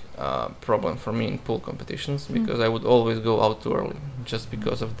a big problem for me in pool competitions, because I would always go out too early just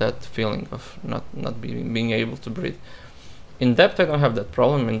because of that feeling of not being able to breathe. In depth, I don't have that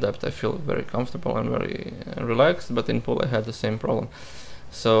problem. In depth, I feel very comfortable and very relaxed, but in pool, I had the same problem.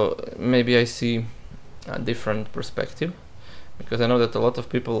 So maybe I see a different perspective, because I know that a lot of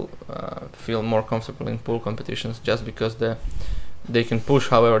people feel more comfortable in pool competitions just because they can push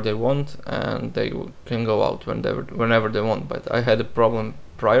however they want, and they can go out whenever they want. But I had a problem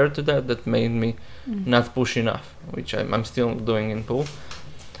prior to that made me not push enough, which I'm still doing in pool.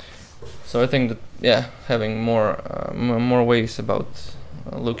 So I think that having more ways about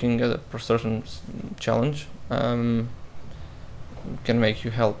looking at a certain challenge can make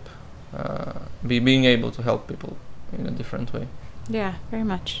you help being able to help people in a different way. Yeah, very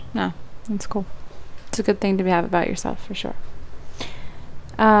much. No, that's cool. It's a good thing to have about yourself, for sure.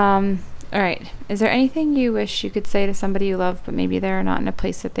 All right. Is there anything you wish you could say to somebody you love, but maybe they're not in a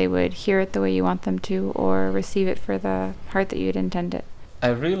place that they would hear it the way you want them to, or receive it for the heart that you'd intend it? I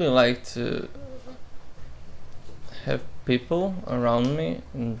really like to have people around me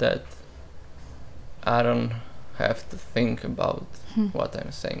that I don't have to think about what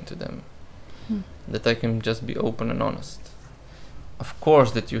I'm saying to them. That I can just be open and honest. Of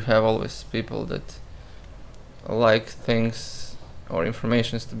course that you have always people that like things or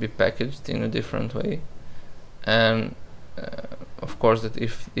information to be packaged in a different way, and of course that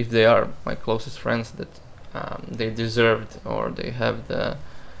if they are my closest friends, that they deserved or they have the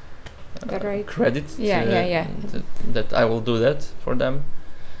right credit that I will do that for them,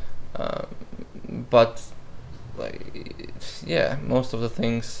 but most of the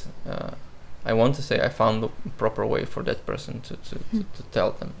things I want to say, I found the proper way for that person to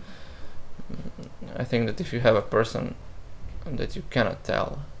tell them. I think that if you have a person that you cannot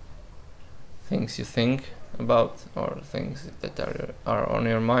tell things you think about or things that are on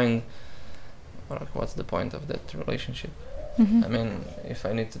your mind, what's the point of that relationship? I mean, if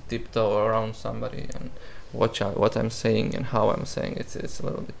I need to tiptoe around somebody and watch out what I'm saying and how I'm saying, it's a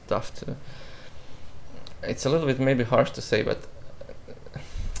little bit tough to. It's a little bit maybe harsh to say, but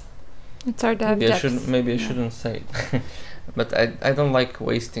it's hard to have depth. Maybe I shouldn't say it. But I don't like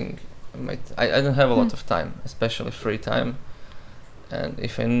wasting I don't have a lot of time, especially free time, and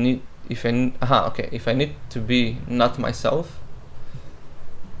if I need to be not myself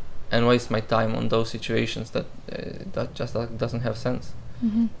and waste my time on those situations that just doesn't have sense.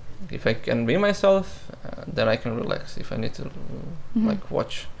 If I can be myself, then I can relax. If I need to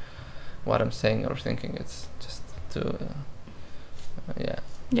watch what I'm saying or thinking, it's just to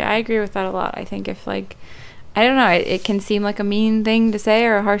I agree with that a lot. I think if I don't know, it can seem like a mean thing to say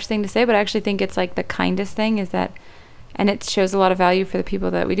or a harsh thing to say, but I actually think it's the kindest thing is that, and it shows a lot of value for the people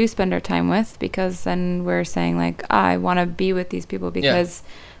that we do spend our time with, because then we're saying I want to be with these people because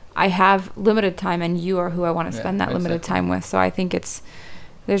I have limited time and you are who I want to spend that limited time with. So I think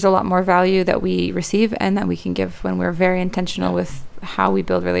there's a lot more value that we receive and that we can give when we're very intentional with how we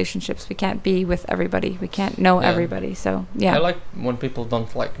build relationships. We can't be with everybody. We can't know everybody. So I like when people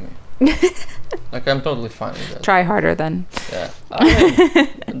don't like me. I'm totally fine with that. Try harder then. Yeah.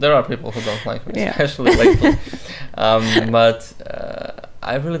 There are people who don't like me, especially lately. But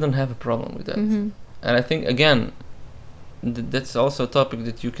I really don't have a problem with that. And I think, again, that's also a topic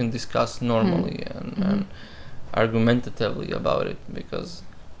that you can discuss normally and argumentatively about it, because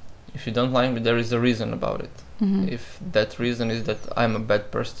if you don't like me, there is a reason about it. If that reason is that I'm a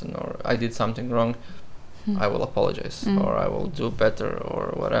bad person or I did something wrong, I will apologize or I will do better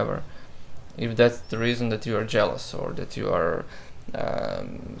or whatever. If that's the reason that you are jealous or that you are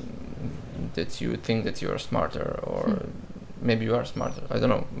that you think that you are smarter or maybe you are smarter, I don't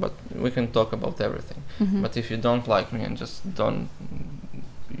know, but we can talk about everything. But if you don't like me and just don't,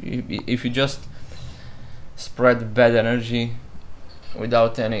 if you just spread bad energy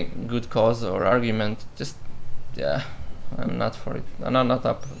without any good cause or argument, just I'm not for it. I'm not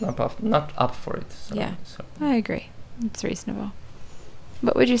up for it. So, I agree. It's reasonable.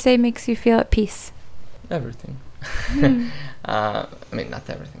 What would you say makes you feel at peace? Everything. I mean, not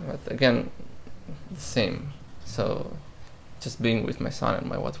everything, but again, the same. So, just being with my son and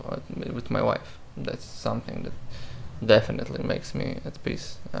with my wife, that's something that definitely makes me at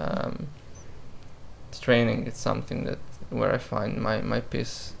peace. Training, it's something that where I find my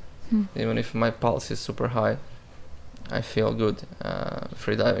peace. Even if my pulse is super high, I feel good.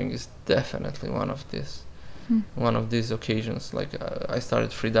 Freediving is definitely one of these occasions. I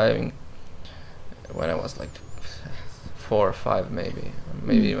started freediving when I was 4 or 5, maybe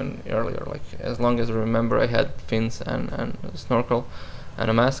even earlier. As long as I remember, I had fins and a snorkel and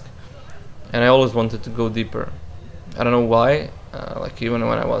a mask, and I always wanted to go deeper. I don't know why. Like even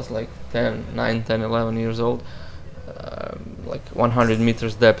when I was like 9, 10, 11 years old, like 100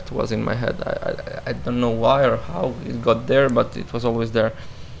 meters depth was in my head. I don't know why or how it got there, but it was always there.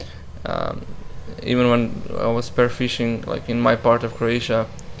 Even when I was spearfishing, like in my part of Croatia,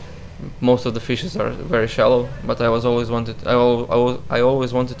 most of the fishes are very shallow, but I always wanted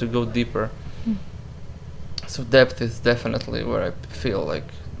to go deeper. So depth is definitely where I feel like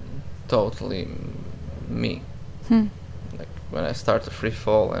totally me. Like when I start to free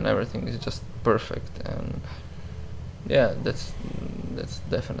fall and everything is just perfect, and yeah, that's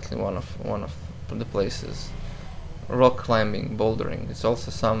definitely one of the places. Rock climbing, bouldering, it's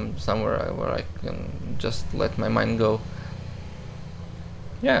also somewhere where I can just let my mind go.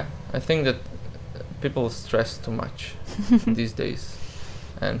 Yeah, I think that people stress too much these days,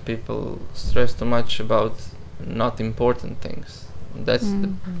 and people stress too much about not important things. That's the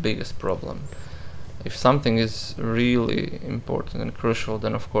biggest problem. If something is really important and crucial,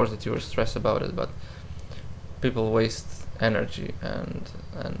 then of course that you will stress about it, but people waste energy and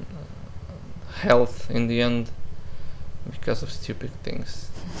health in the end because of stupid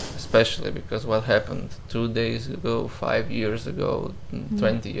things, especially because what happened 2 days ago, 5 years ago,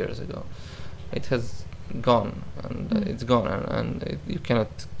 20 years ago, it has gone, and it's gone, and you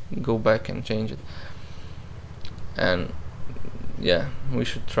cannot go back and change it. And yeah, we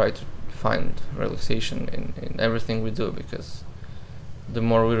should try to find relaxation in everything we do, because the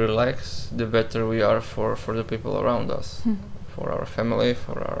more we relax, the better we are for the people around us, for our family,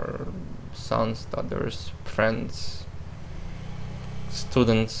 for our sons, daughters, friends,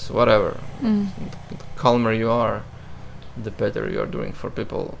 students, whatever. The calmer you are, the better you are doing for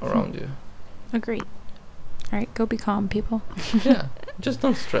people around you. Agreed. All right, go be calm, people. Yeah, just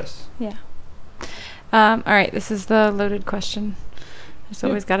don't stress. Yeah. All right, this is the loaded question. There's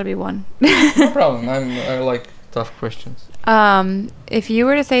always got to be one. No problem. I like tough questions. If you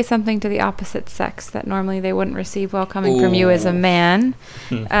were to say something to the opposite sex that normally they wouldn't receive while coming from you as a man,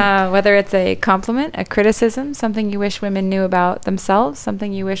 whether it's a compliment, a criticism, something you wish women knew about themselves,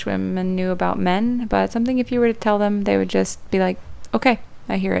 something you wish women knew about men, but something if you were to tell them, they would just be like, okay,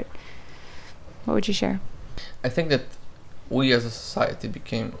 I hear it. What would you share? I think that we as a society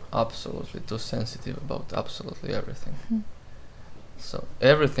became absolutely too sensitive about absolutely everything. So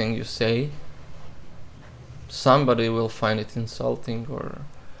everything you say, somebody will find it insulting, or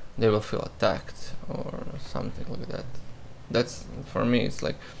they will feel attacked, or something like that. That's, for me, it's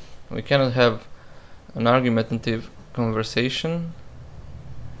like we cannot have an argumentative conversation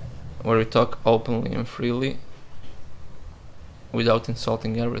where we talk openly and freely without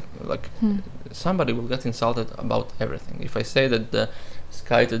insulting everything. Like somebody will get insulted about everything. If I say that the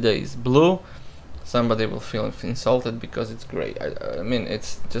sky today is blue, somebody will feel insulted because it's gray. I mean,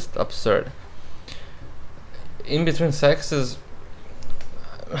 it's just absurd. In between sexes,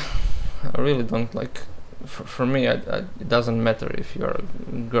 I really don't like. For me, it doesn't matter if you're a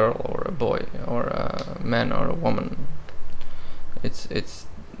girl or a boy or a man or a woman. It's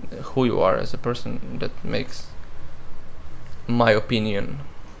who you are as a person that makes my opinion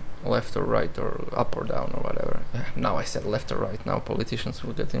left or right or up or down or whatever. Now I said left or right. Now politicians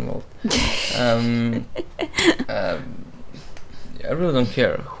will get involved. I really don't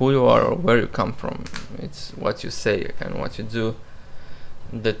care who you are or where you come from. It's what you say and what you do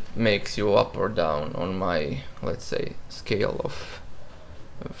that makes you up or down on my, let's say, scale of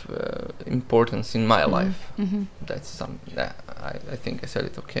importance in my life. That's something that I think I said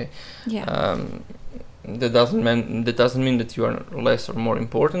it okay. Yeah. That doesn't mean that you are less or more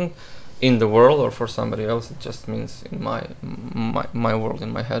important in the world or for somebody else. It just means in my world,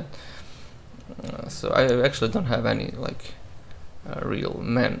 in my head. So I actually don't have any like real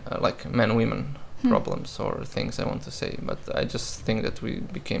man-women problems or things I want to say, but I just think that we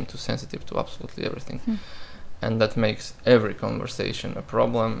became too sensitive to absolutely everything, and that makes every conversation a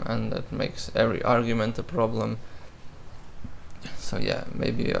problem, and that makes every argument a problem. So yeah,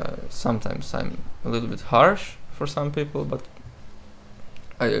 maybe sometimes I'm a little bit harsh for some people, but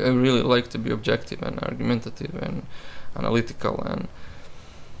I really like to be objective and argumentative and analytical, and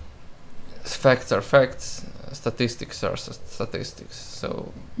facts are facts, statistics are statistics.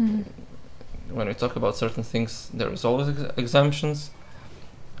 So when we talk about certain things, there is always exemptions,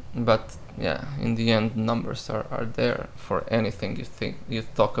 but yeah, in the end, numbers are there for anything you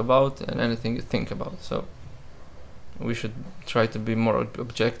talk about and anything you think about. So we should try to be more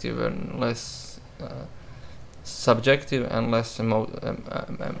objective and less subjective and less emotional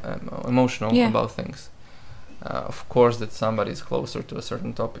about things. Of course that somebody is closer to a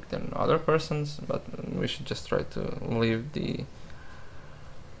certain topic than other persons, but we should just try to leave the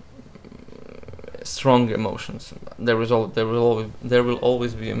strong emotions. There will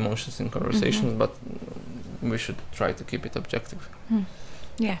always be emotions in conversations, but we should try to keep it objective.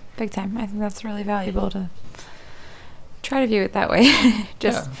 Yeah, big time. I think that's really valuable to try to view it that way.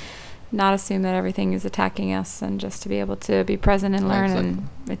 Just not assume that everything is attacking us, and just to be able to be present and learn. Exactly. And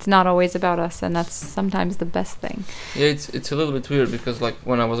it's not always about us, and that's sometimes the best thing. Yeah, it's a little bit weird because like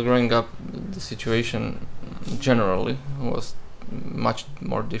when I was growing up, the situation generally was much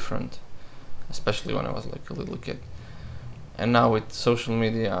more different, especially when I was like a little kid. And now with social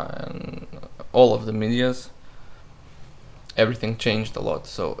media and all of the medias, everything changed a lot.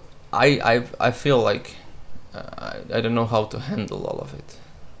 So I feel like I don't know how to handle all of it,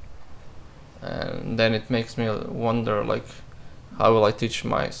 and then it makes me wonder like, how will I teach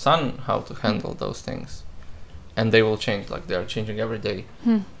my son how to handle those things? And they will change, like they are changing every day.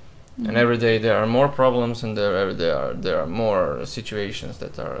 And every day there are more problems, and there are more situations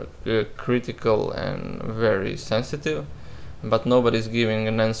that are critical and very sensitive, but nobody's giving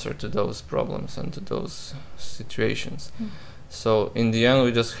an answer to those problems and to those situations. So in the end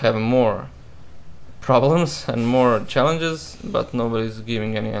we just have more problems and more challenges, but nobody's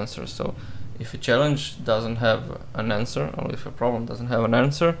giving any answers. So if a challenge doesn't have an answer, or if a problem doesn't have an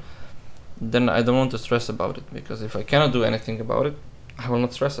answer, then I don't want to stress about it, because if I cannot do anything about it, I will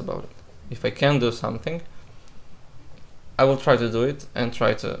not stress about it. If I can do something, I will try to do it and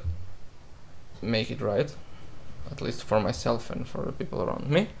try to make it right, at least for myself and for the people around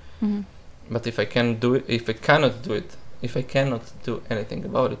me. But if I can do it, if I cannot do it, if I cannot do anything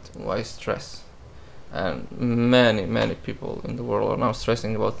about it, why stress? And many people in the world are now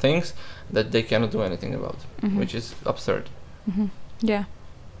stressing about things that they cannot do anything about, which is absurd.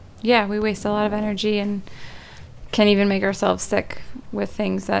 Yeah, we waste a lot of energy and can even make ourselves sick with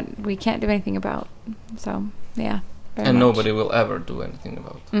things that we can't do anything about. So yeah, and nobody will ever do anything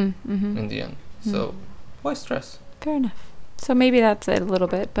about in the end. So why stress? Fair enough. So maybe that's it a little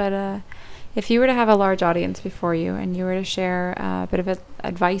bit, but if you were to have a large audience before you and you were to share a bit of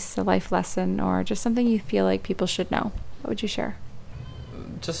advice, a life lesson, or just something you feel like people should know, what would you share?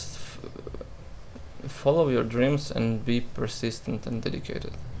 Just follow your dreams and be persistent and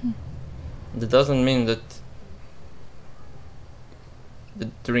dedicated. That doesn't mean that the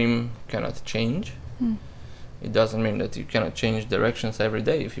dream cannot change. It doesn't mean that you cannot change directions every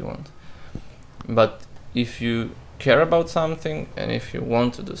day if you want. But if you care about something, and if you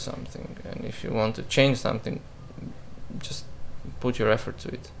want to do something, and if you want to change something, just put your effort to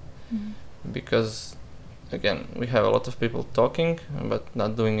it. Because again, we have a lot of people talking but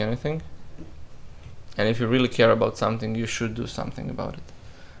not doing anything. And if you really care about something, you should do something about it.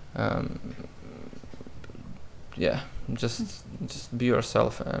 Just be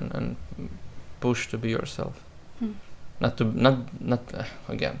yourself and push to be yourself. You make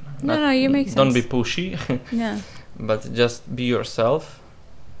sense. Don't be pushy. Yeah. But just be yourself,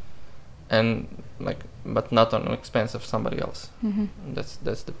 and but not on the expense of somebody else.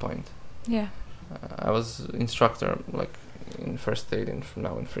 That's the point. Yeah. I was instructor in first aid and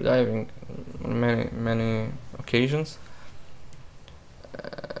now in freediving on many occasions.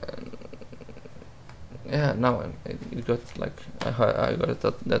 Now it got I got it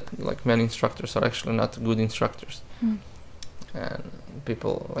that many instructors are actually not good instructors, and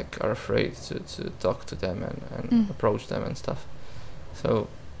people are afraid to talk to them and approach them and stuff. So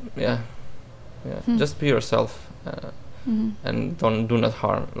just be yourself, and do not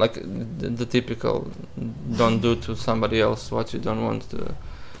harm, the typical don't do to somebody else what you don't want to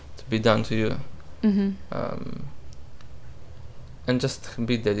be done to you. And just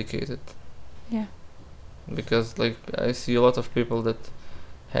be dedicated. Yeah. Because I see a lot of people that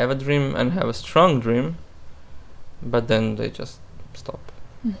have a dream and have a strong dream, but then they just stop.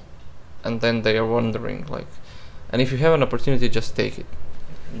 And then they are wondering and if you have an opportunity, just take it.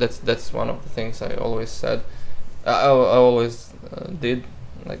 That's one of the things I always said. I always did.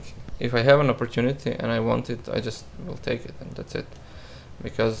 If I have an opportunity and I want it, I just will take it, and that's it.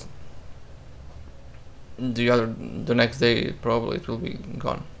 Because the next day probably it will be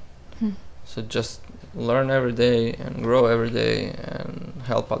gone. So just learn every day and grow every day and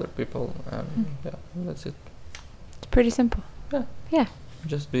help other people, and that's it. It's pretty simple. Yeah.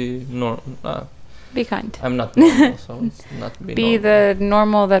 Just be normal. Be kind. I'm not normal, so it's not be normal. The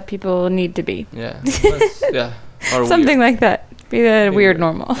normal that people need to be. Yeah. Or something weird. like that. Be the weird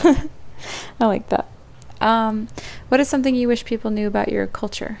normal. I like that. What is something you wish people knew about your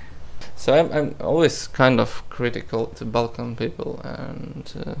culture? So I'm always kind of critical to Balkan people,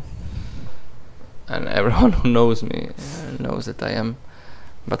 and everyone who knows me knows that I am.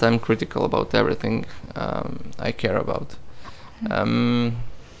 But I'm critical about everything I care about.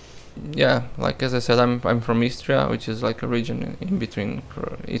 Yeah, like as I said, I'm from Istria, which is like a region in between.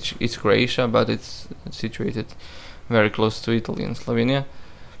 It's Croatia, but it's situated very close to Italy and Slovenia.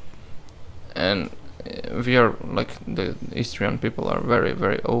 And we are like the Istrian people are very,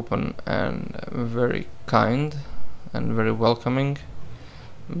 very open and very kind and very welcoming.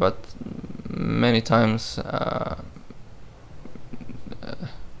 But many times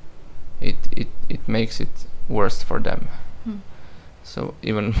it makes it worse for them. So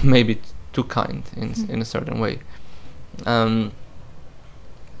even maybe too kind in a certain way.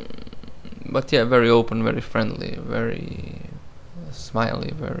 But yeah, very open, very friendly, very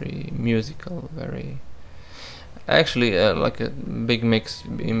smiley, very musical, very actually like a big mix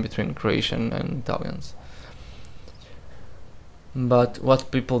in between Croatian and Italians. But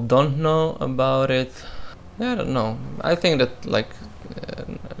what people don't know about it, I don't know. I think that like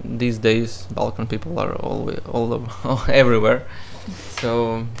these days Balkan people are all over everywhere.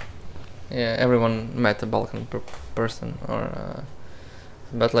 So yeah, everyone met a Balkan person, or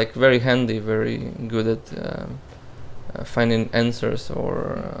but like very handy, very good at finding answers,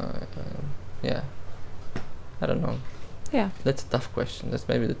 or yeah, I don't know. Yeah, That's a tough question. That's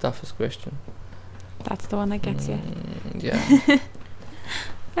maybe the toughest question. that's the one that gets you. Yeah.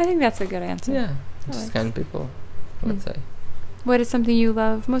 I think that's a good answer. Yeah, I just like kind people, let's say. What is something you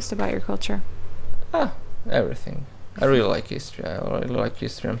love most about your culture? Everything. I really like Istria. I really like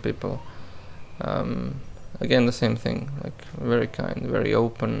Istrian people. Again, the same thing. Like very kind, very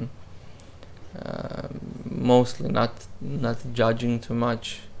open. Mostly not judging too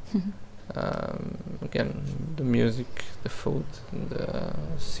much. Again, the music, the food, the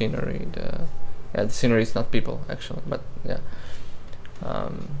scenery. The scenery is not people actually, but yeah.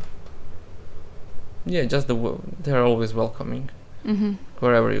 Yeah, just they're always welcoming.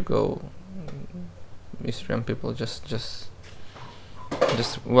 Wherever you go, Istrian people just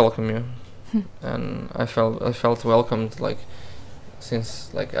welcome you. And I felt welcomed, like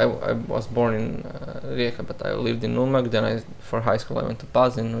since like I was born in Rijeka, but I lived in Umag. Then for high school I went to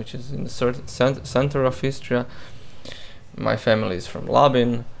Pazin, which is in the center of Istria. My family is from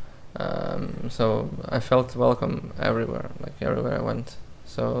Labin, so I felt welcome everywhere, like everywhere I went.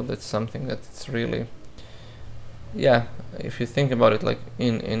 So that's something that it's really, yeah, if you think about it, like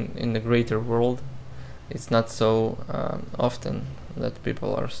in the greater world, it's not so often that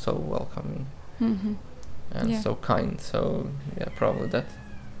people are so welcoming and so kind. So yeah, probably that.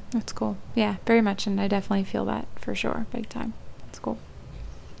 That's cool. Yeah, very much, and I definitely feel that for sure, big time. It's cool.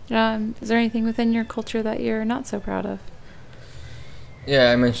 Is there anything within your culture that you're not so proud of?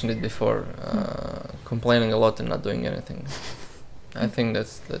 Yeah, I mentioned it before. Complaining a lot and not doing anything. I think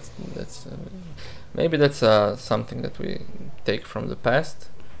that's maybe that's something that we take from the past,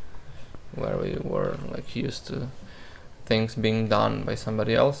 where we were like used to things being done by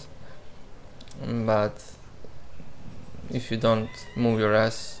somebody else. But if you don't move your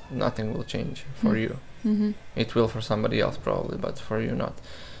ass, nothing will change for you. It will for somebody else probably, but for you not.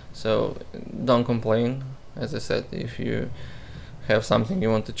 So don't complain. As I said, if you have something you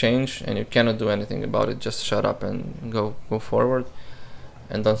want to change and you cannot do anything about it, just shut up and go forward,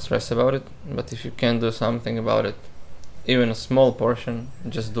 and don't stress about it. But if you can do something about it, even a small portion,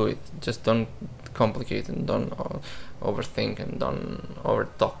 just do it. Just don't complicate and don't overthink and don't over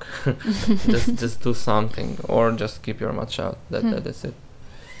talk. just do something, or just keep your mouth shut. That's it.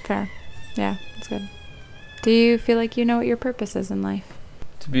 Fair. Yeah, that's good. Do you feel like you know what your purpose is in life?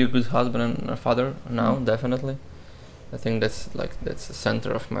 To be a good husband and a father now, definitely. I think that's the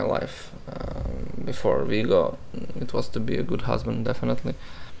center of my life. Before Vigo, it was to be a good husband, definitely,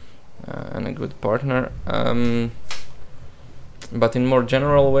 and a good partner. But in more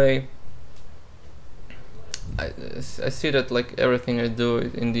general way, I see that like everything I do,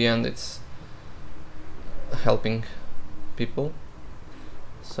 in the end, it's helping people.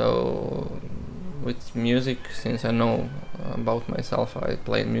 So with music, since I know about myself, I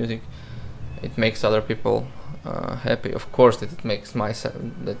play music. It makes other people happy. Of course, that it makes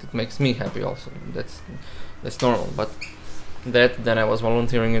me happy also. That's normal. But then I was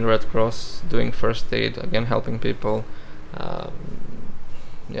volunteering in Red Cross, doing first aid, again helping people.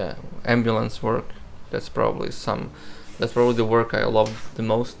 Ambulance work. That's probably the work I love the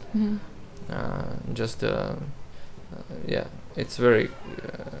most. It's very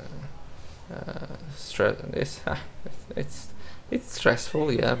it's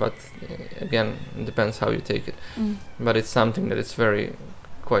stressful, yeah, but again, it depends how you take it. But it's something that is very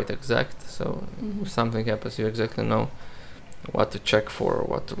quite exact. So if something happens, you exactly know what to check for, or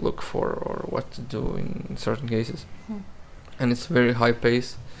what to look for, or what to do in certain cases. And it's very high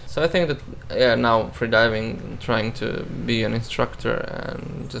pace. So I think that now freediving, trying to be an instructor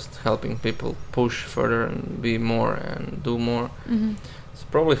and just helping people push further and be more and do more. So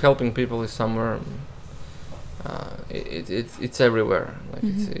probably helping people is somewhere. It's everywhere. Like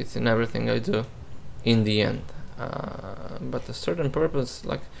it's in everything I do. In the end, but a certain purpose,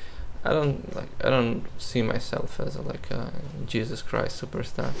 like I don't see myself as a Jesus Christ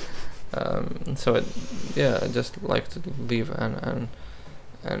superstar. So I just like to live and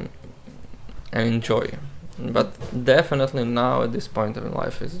enjoy. But definitely now at this point in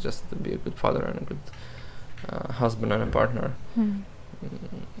life is just to be a good father and a good husband and a partner,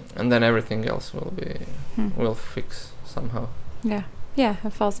 and then everything else will fix somehow. Yeah,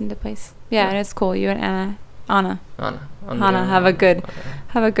 it falls into place. Yeah, and it's cool. You and Anna have a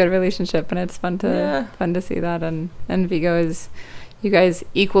good relationship, and it's fun to see that. And Viggo is, you guys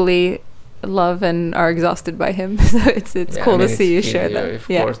equally love and are exhausted by him. So it's cool to see you share that. Of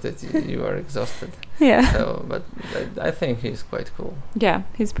course that you are exhausted. Yeah. So, but I think he's quite cool. Yeah,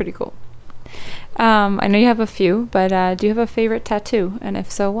 he's pretty cool. I know you have a few, but do you have a favorite tattoo? And if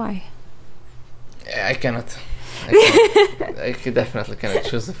so, why? I cannot. I definitely cannot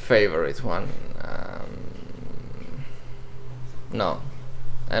choose a favorite one. No,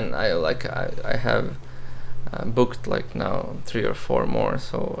 and I have booked now 3 or 4 more,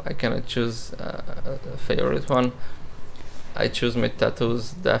 so I cannot choose a favorite one. I choose my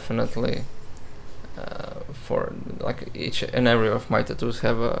tattoos definitely for each and every of my tattoos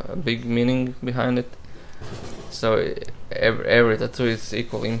have a big meaning behind it. So every tattoo is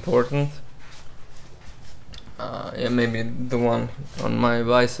equally important. Maybe the one on my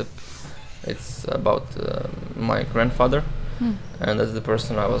bicep, it's about my grandfather, and that's the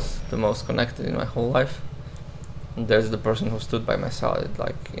person I was the most connected in my whole life. There's the person who stood by my side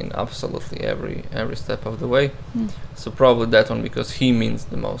in absolutely every step of the way. So probably that one, because he means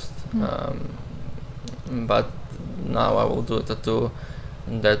the most. But now I will do a tattoo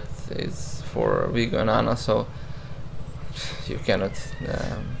that is for Viggo and Anna, so you cannot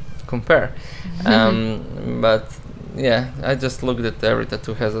compare. But yeah, I just look that every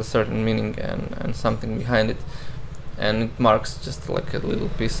tattoo has a certain meaning and something behind it, and it marks just a little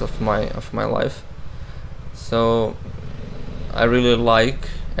piece of my life. So I really like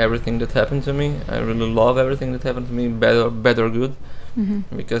everything that happened to me. I really love everything that happened to me, bad or good,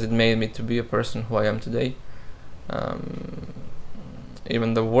 because it made me to be a person who I am today.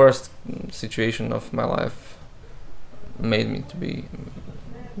 Even the worst situation of my life made me to be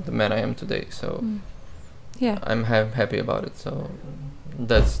the man I am today. So I'm happy about it. So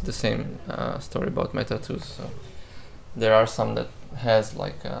that's the same story about my tattoos. So there are some that has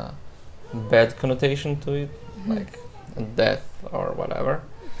a bad connotation to it, like death or whatever.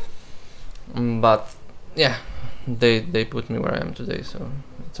 But yeah, they put me where I am today, so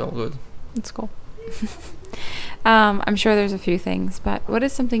it's all good. It's cool. I'm sure there's a few things, but what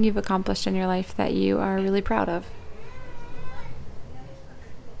is something you've accomplished in your life that you are really proud of?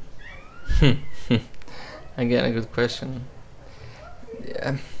 Again, a good question.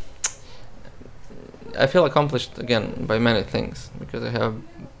 Yeah. I feel accomplished again by many things because I have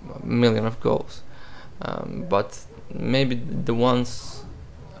a million of goals, but maybe the ones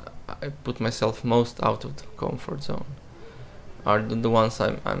I put myself most out of the comfort zone are the ones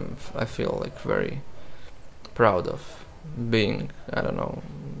I feel very proud of. Being, I don't know,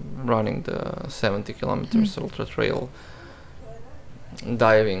 running the 70 kilometers ultra trail,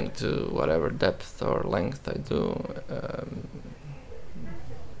 diving to whatever depth or length I do.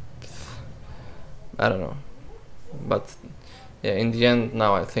 I don't know, but yeah, in the end,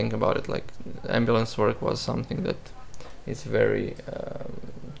 now I think about it, ambulance work was something that is very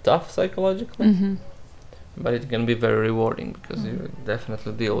tough psychologically, but it can be very rewarding because you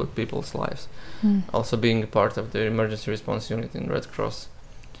definitely deal with people's lives. Also, being a part of the emergency response unit in Red Cross,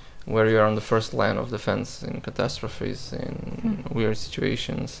 where you're on the first line of defense in catastrophes, in weird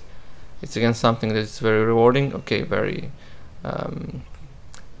situations, it's again something that is very rewarding. Okay, very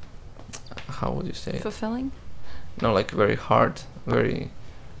how would you say fulfilling? No, very hard, very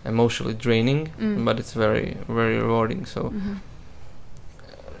emotionally draining, but it's very, very rewarding. So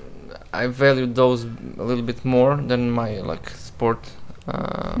I value those a little bit more than my sport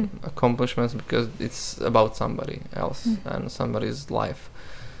accomplishments, because it's about somebody else and somebody's life.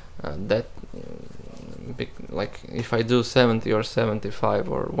 That if I do 70 or 75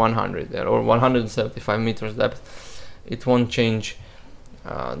 or 100 or 175 meters depth, it won't change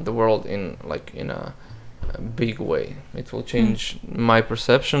the world in a big way. It will change my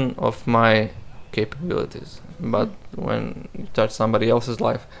perception of my capabilities. But when you touch somebody else's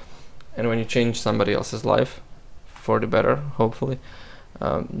life, and when you change somebody else's life for the better, hopefully,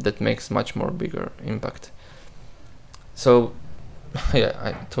 that makes much more bigger impact. So yeah,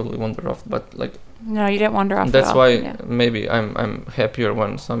 I totally wandered off, but like, no, you didn't wander off. That's why maybe I'm happier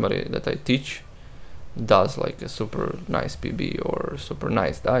when somebody that I teach does like a super nice PB or super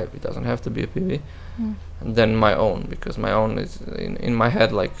nice dive. It doesn't have to be a PB. And then my own, because my own is in my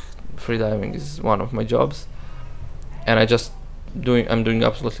head, like freediving is one of my jobs, and I'm doing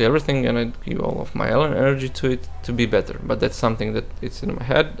absolutely everything, and I give all of my energy to it to be better. But that's something that it's in my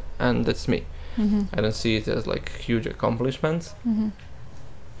head, and that's me. I don't see it as like huge accomplishments.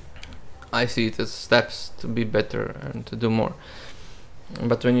 I see it as steps to be better and to do more.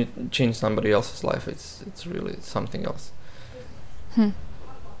 But when you change somebody else's life, it's really something else.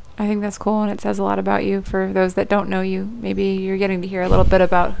 I think that's cool, and it says a lot about you. For those that don't know you, maybe you're getting to hear a little bit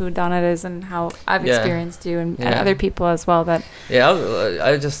about who Donat is and how I've experienced you and other people as well. That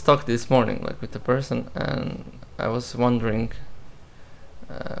I just talked this morning like with a person, and I was wondering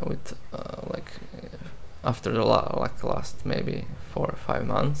after the last maybe 4 or 5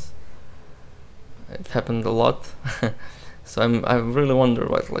 months, it happened a lot. So I really wonder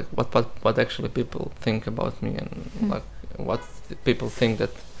what actually people think about me, and like what people think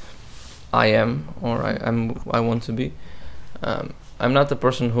that I am or I want to be. I'm not a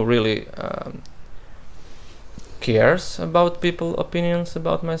person who really cares about people's opinions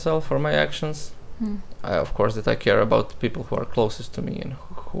about myself or my actions. Of course that I care about people who are closest to me and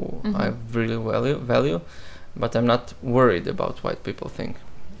who I really value, but I'm not worried about what people think.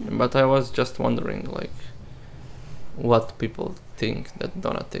 But I was just wondering like what people think that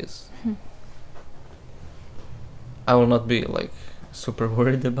Donat is. I will not be like super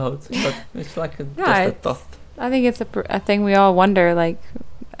worried about, but it's like just a thought. I think it's a thing we all wonder,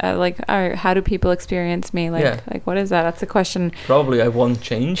 how do people experience me? Like what is that? That's a question. Probably I won't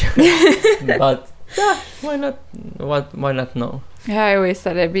change, but why not? Why not know? Yeah, I always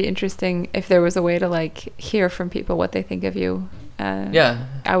said it'd be interesting if there was a way to like hear from people what they think of you.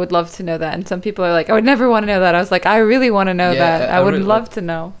 I would love to know that. And some people are like, I would never want to know that. I was like, I really want to know that. I would love to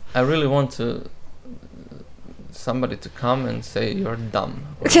know. I really want somebody to come and say you're dumb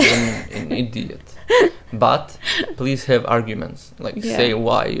or you're an idiot, but please have arguments, like say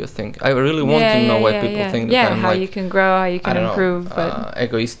why you think. I really want to know why people think that I'm how like, you can grow, how you can improve, but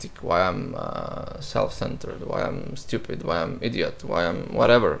egoistic, why I'm self-centered, why I'm stupid, why I'm idiot, why I'm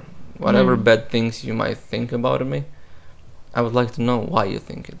whatever bad things you might think about me. I would like to know why you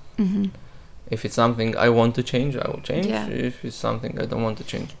think it. If it's something I want to change, I will change. If it's something I don't want to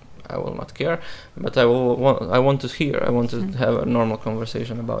change, I will not care. But I want to hear. I want to have a normal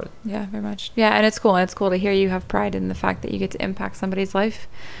conversation about it. Yeah, very much. Yeah, and it's cool. And it's cool to hear you have pride in the fact that you get to impact somebody's life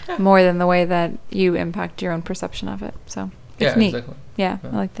more than the way that you impact your own perception of it. So it's neat. Exactly. Yeah, I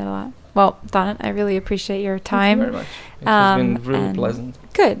like that a lot. Well, Donat, I really appreciate your time. Thank you very much. It has been really pleasant.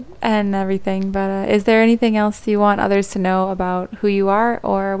 Good and everything. But is there anything else you want others to know about who you are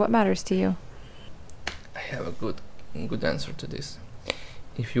or what matters to you? I have a good answer to this.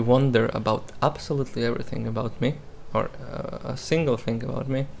 If you wonder about absolutely everything about me or a single thing about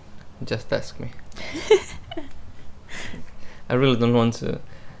me, just ask me. I really don't want to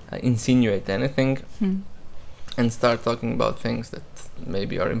insinuate anything and start talking about things that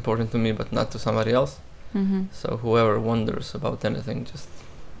maybe are important to me but not to somebody else. So whoever wonders about anything, just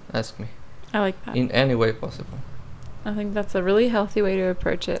ask me. I like that. In any way possible. I think that's a really healthy way to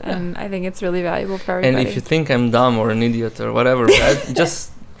approach it, and I think it's really valuable for everybody. And if you think I'm dumb or an idiot or whatever,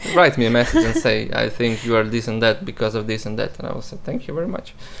 just write me a message and say, I think you are this and that because of this and that, and I will say, thank you very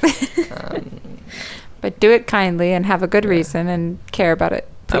much. But do it kindly and have a good reason and care about it,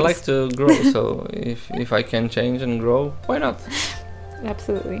 please. I like to grow, so if I can change and grow, why not?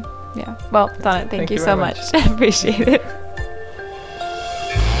 Absolutely. Yeah. Well, Donat, thank you so much. I appreciate it.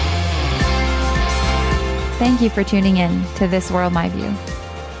 Thank you for tuning in to This World My View.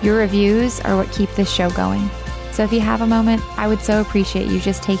 Your reviews are what keep this show going. So if you have a moment, I would so appreciate you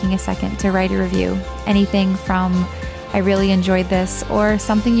just taking a second to write a review. Anything from, I really enjoyed this, or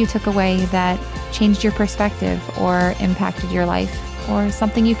something you took away that changed your perspective or impacted your life, or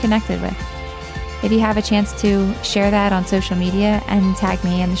something you connected with. If you have a chance to share that on social media and tag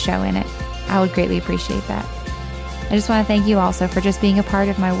me and the show in it, I would greatly appreciate that. I just want to thank you also for just being a part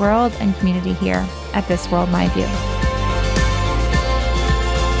of my world and community here at This World My View.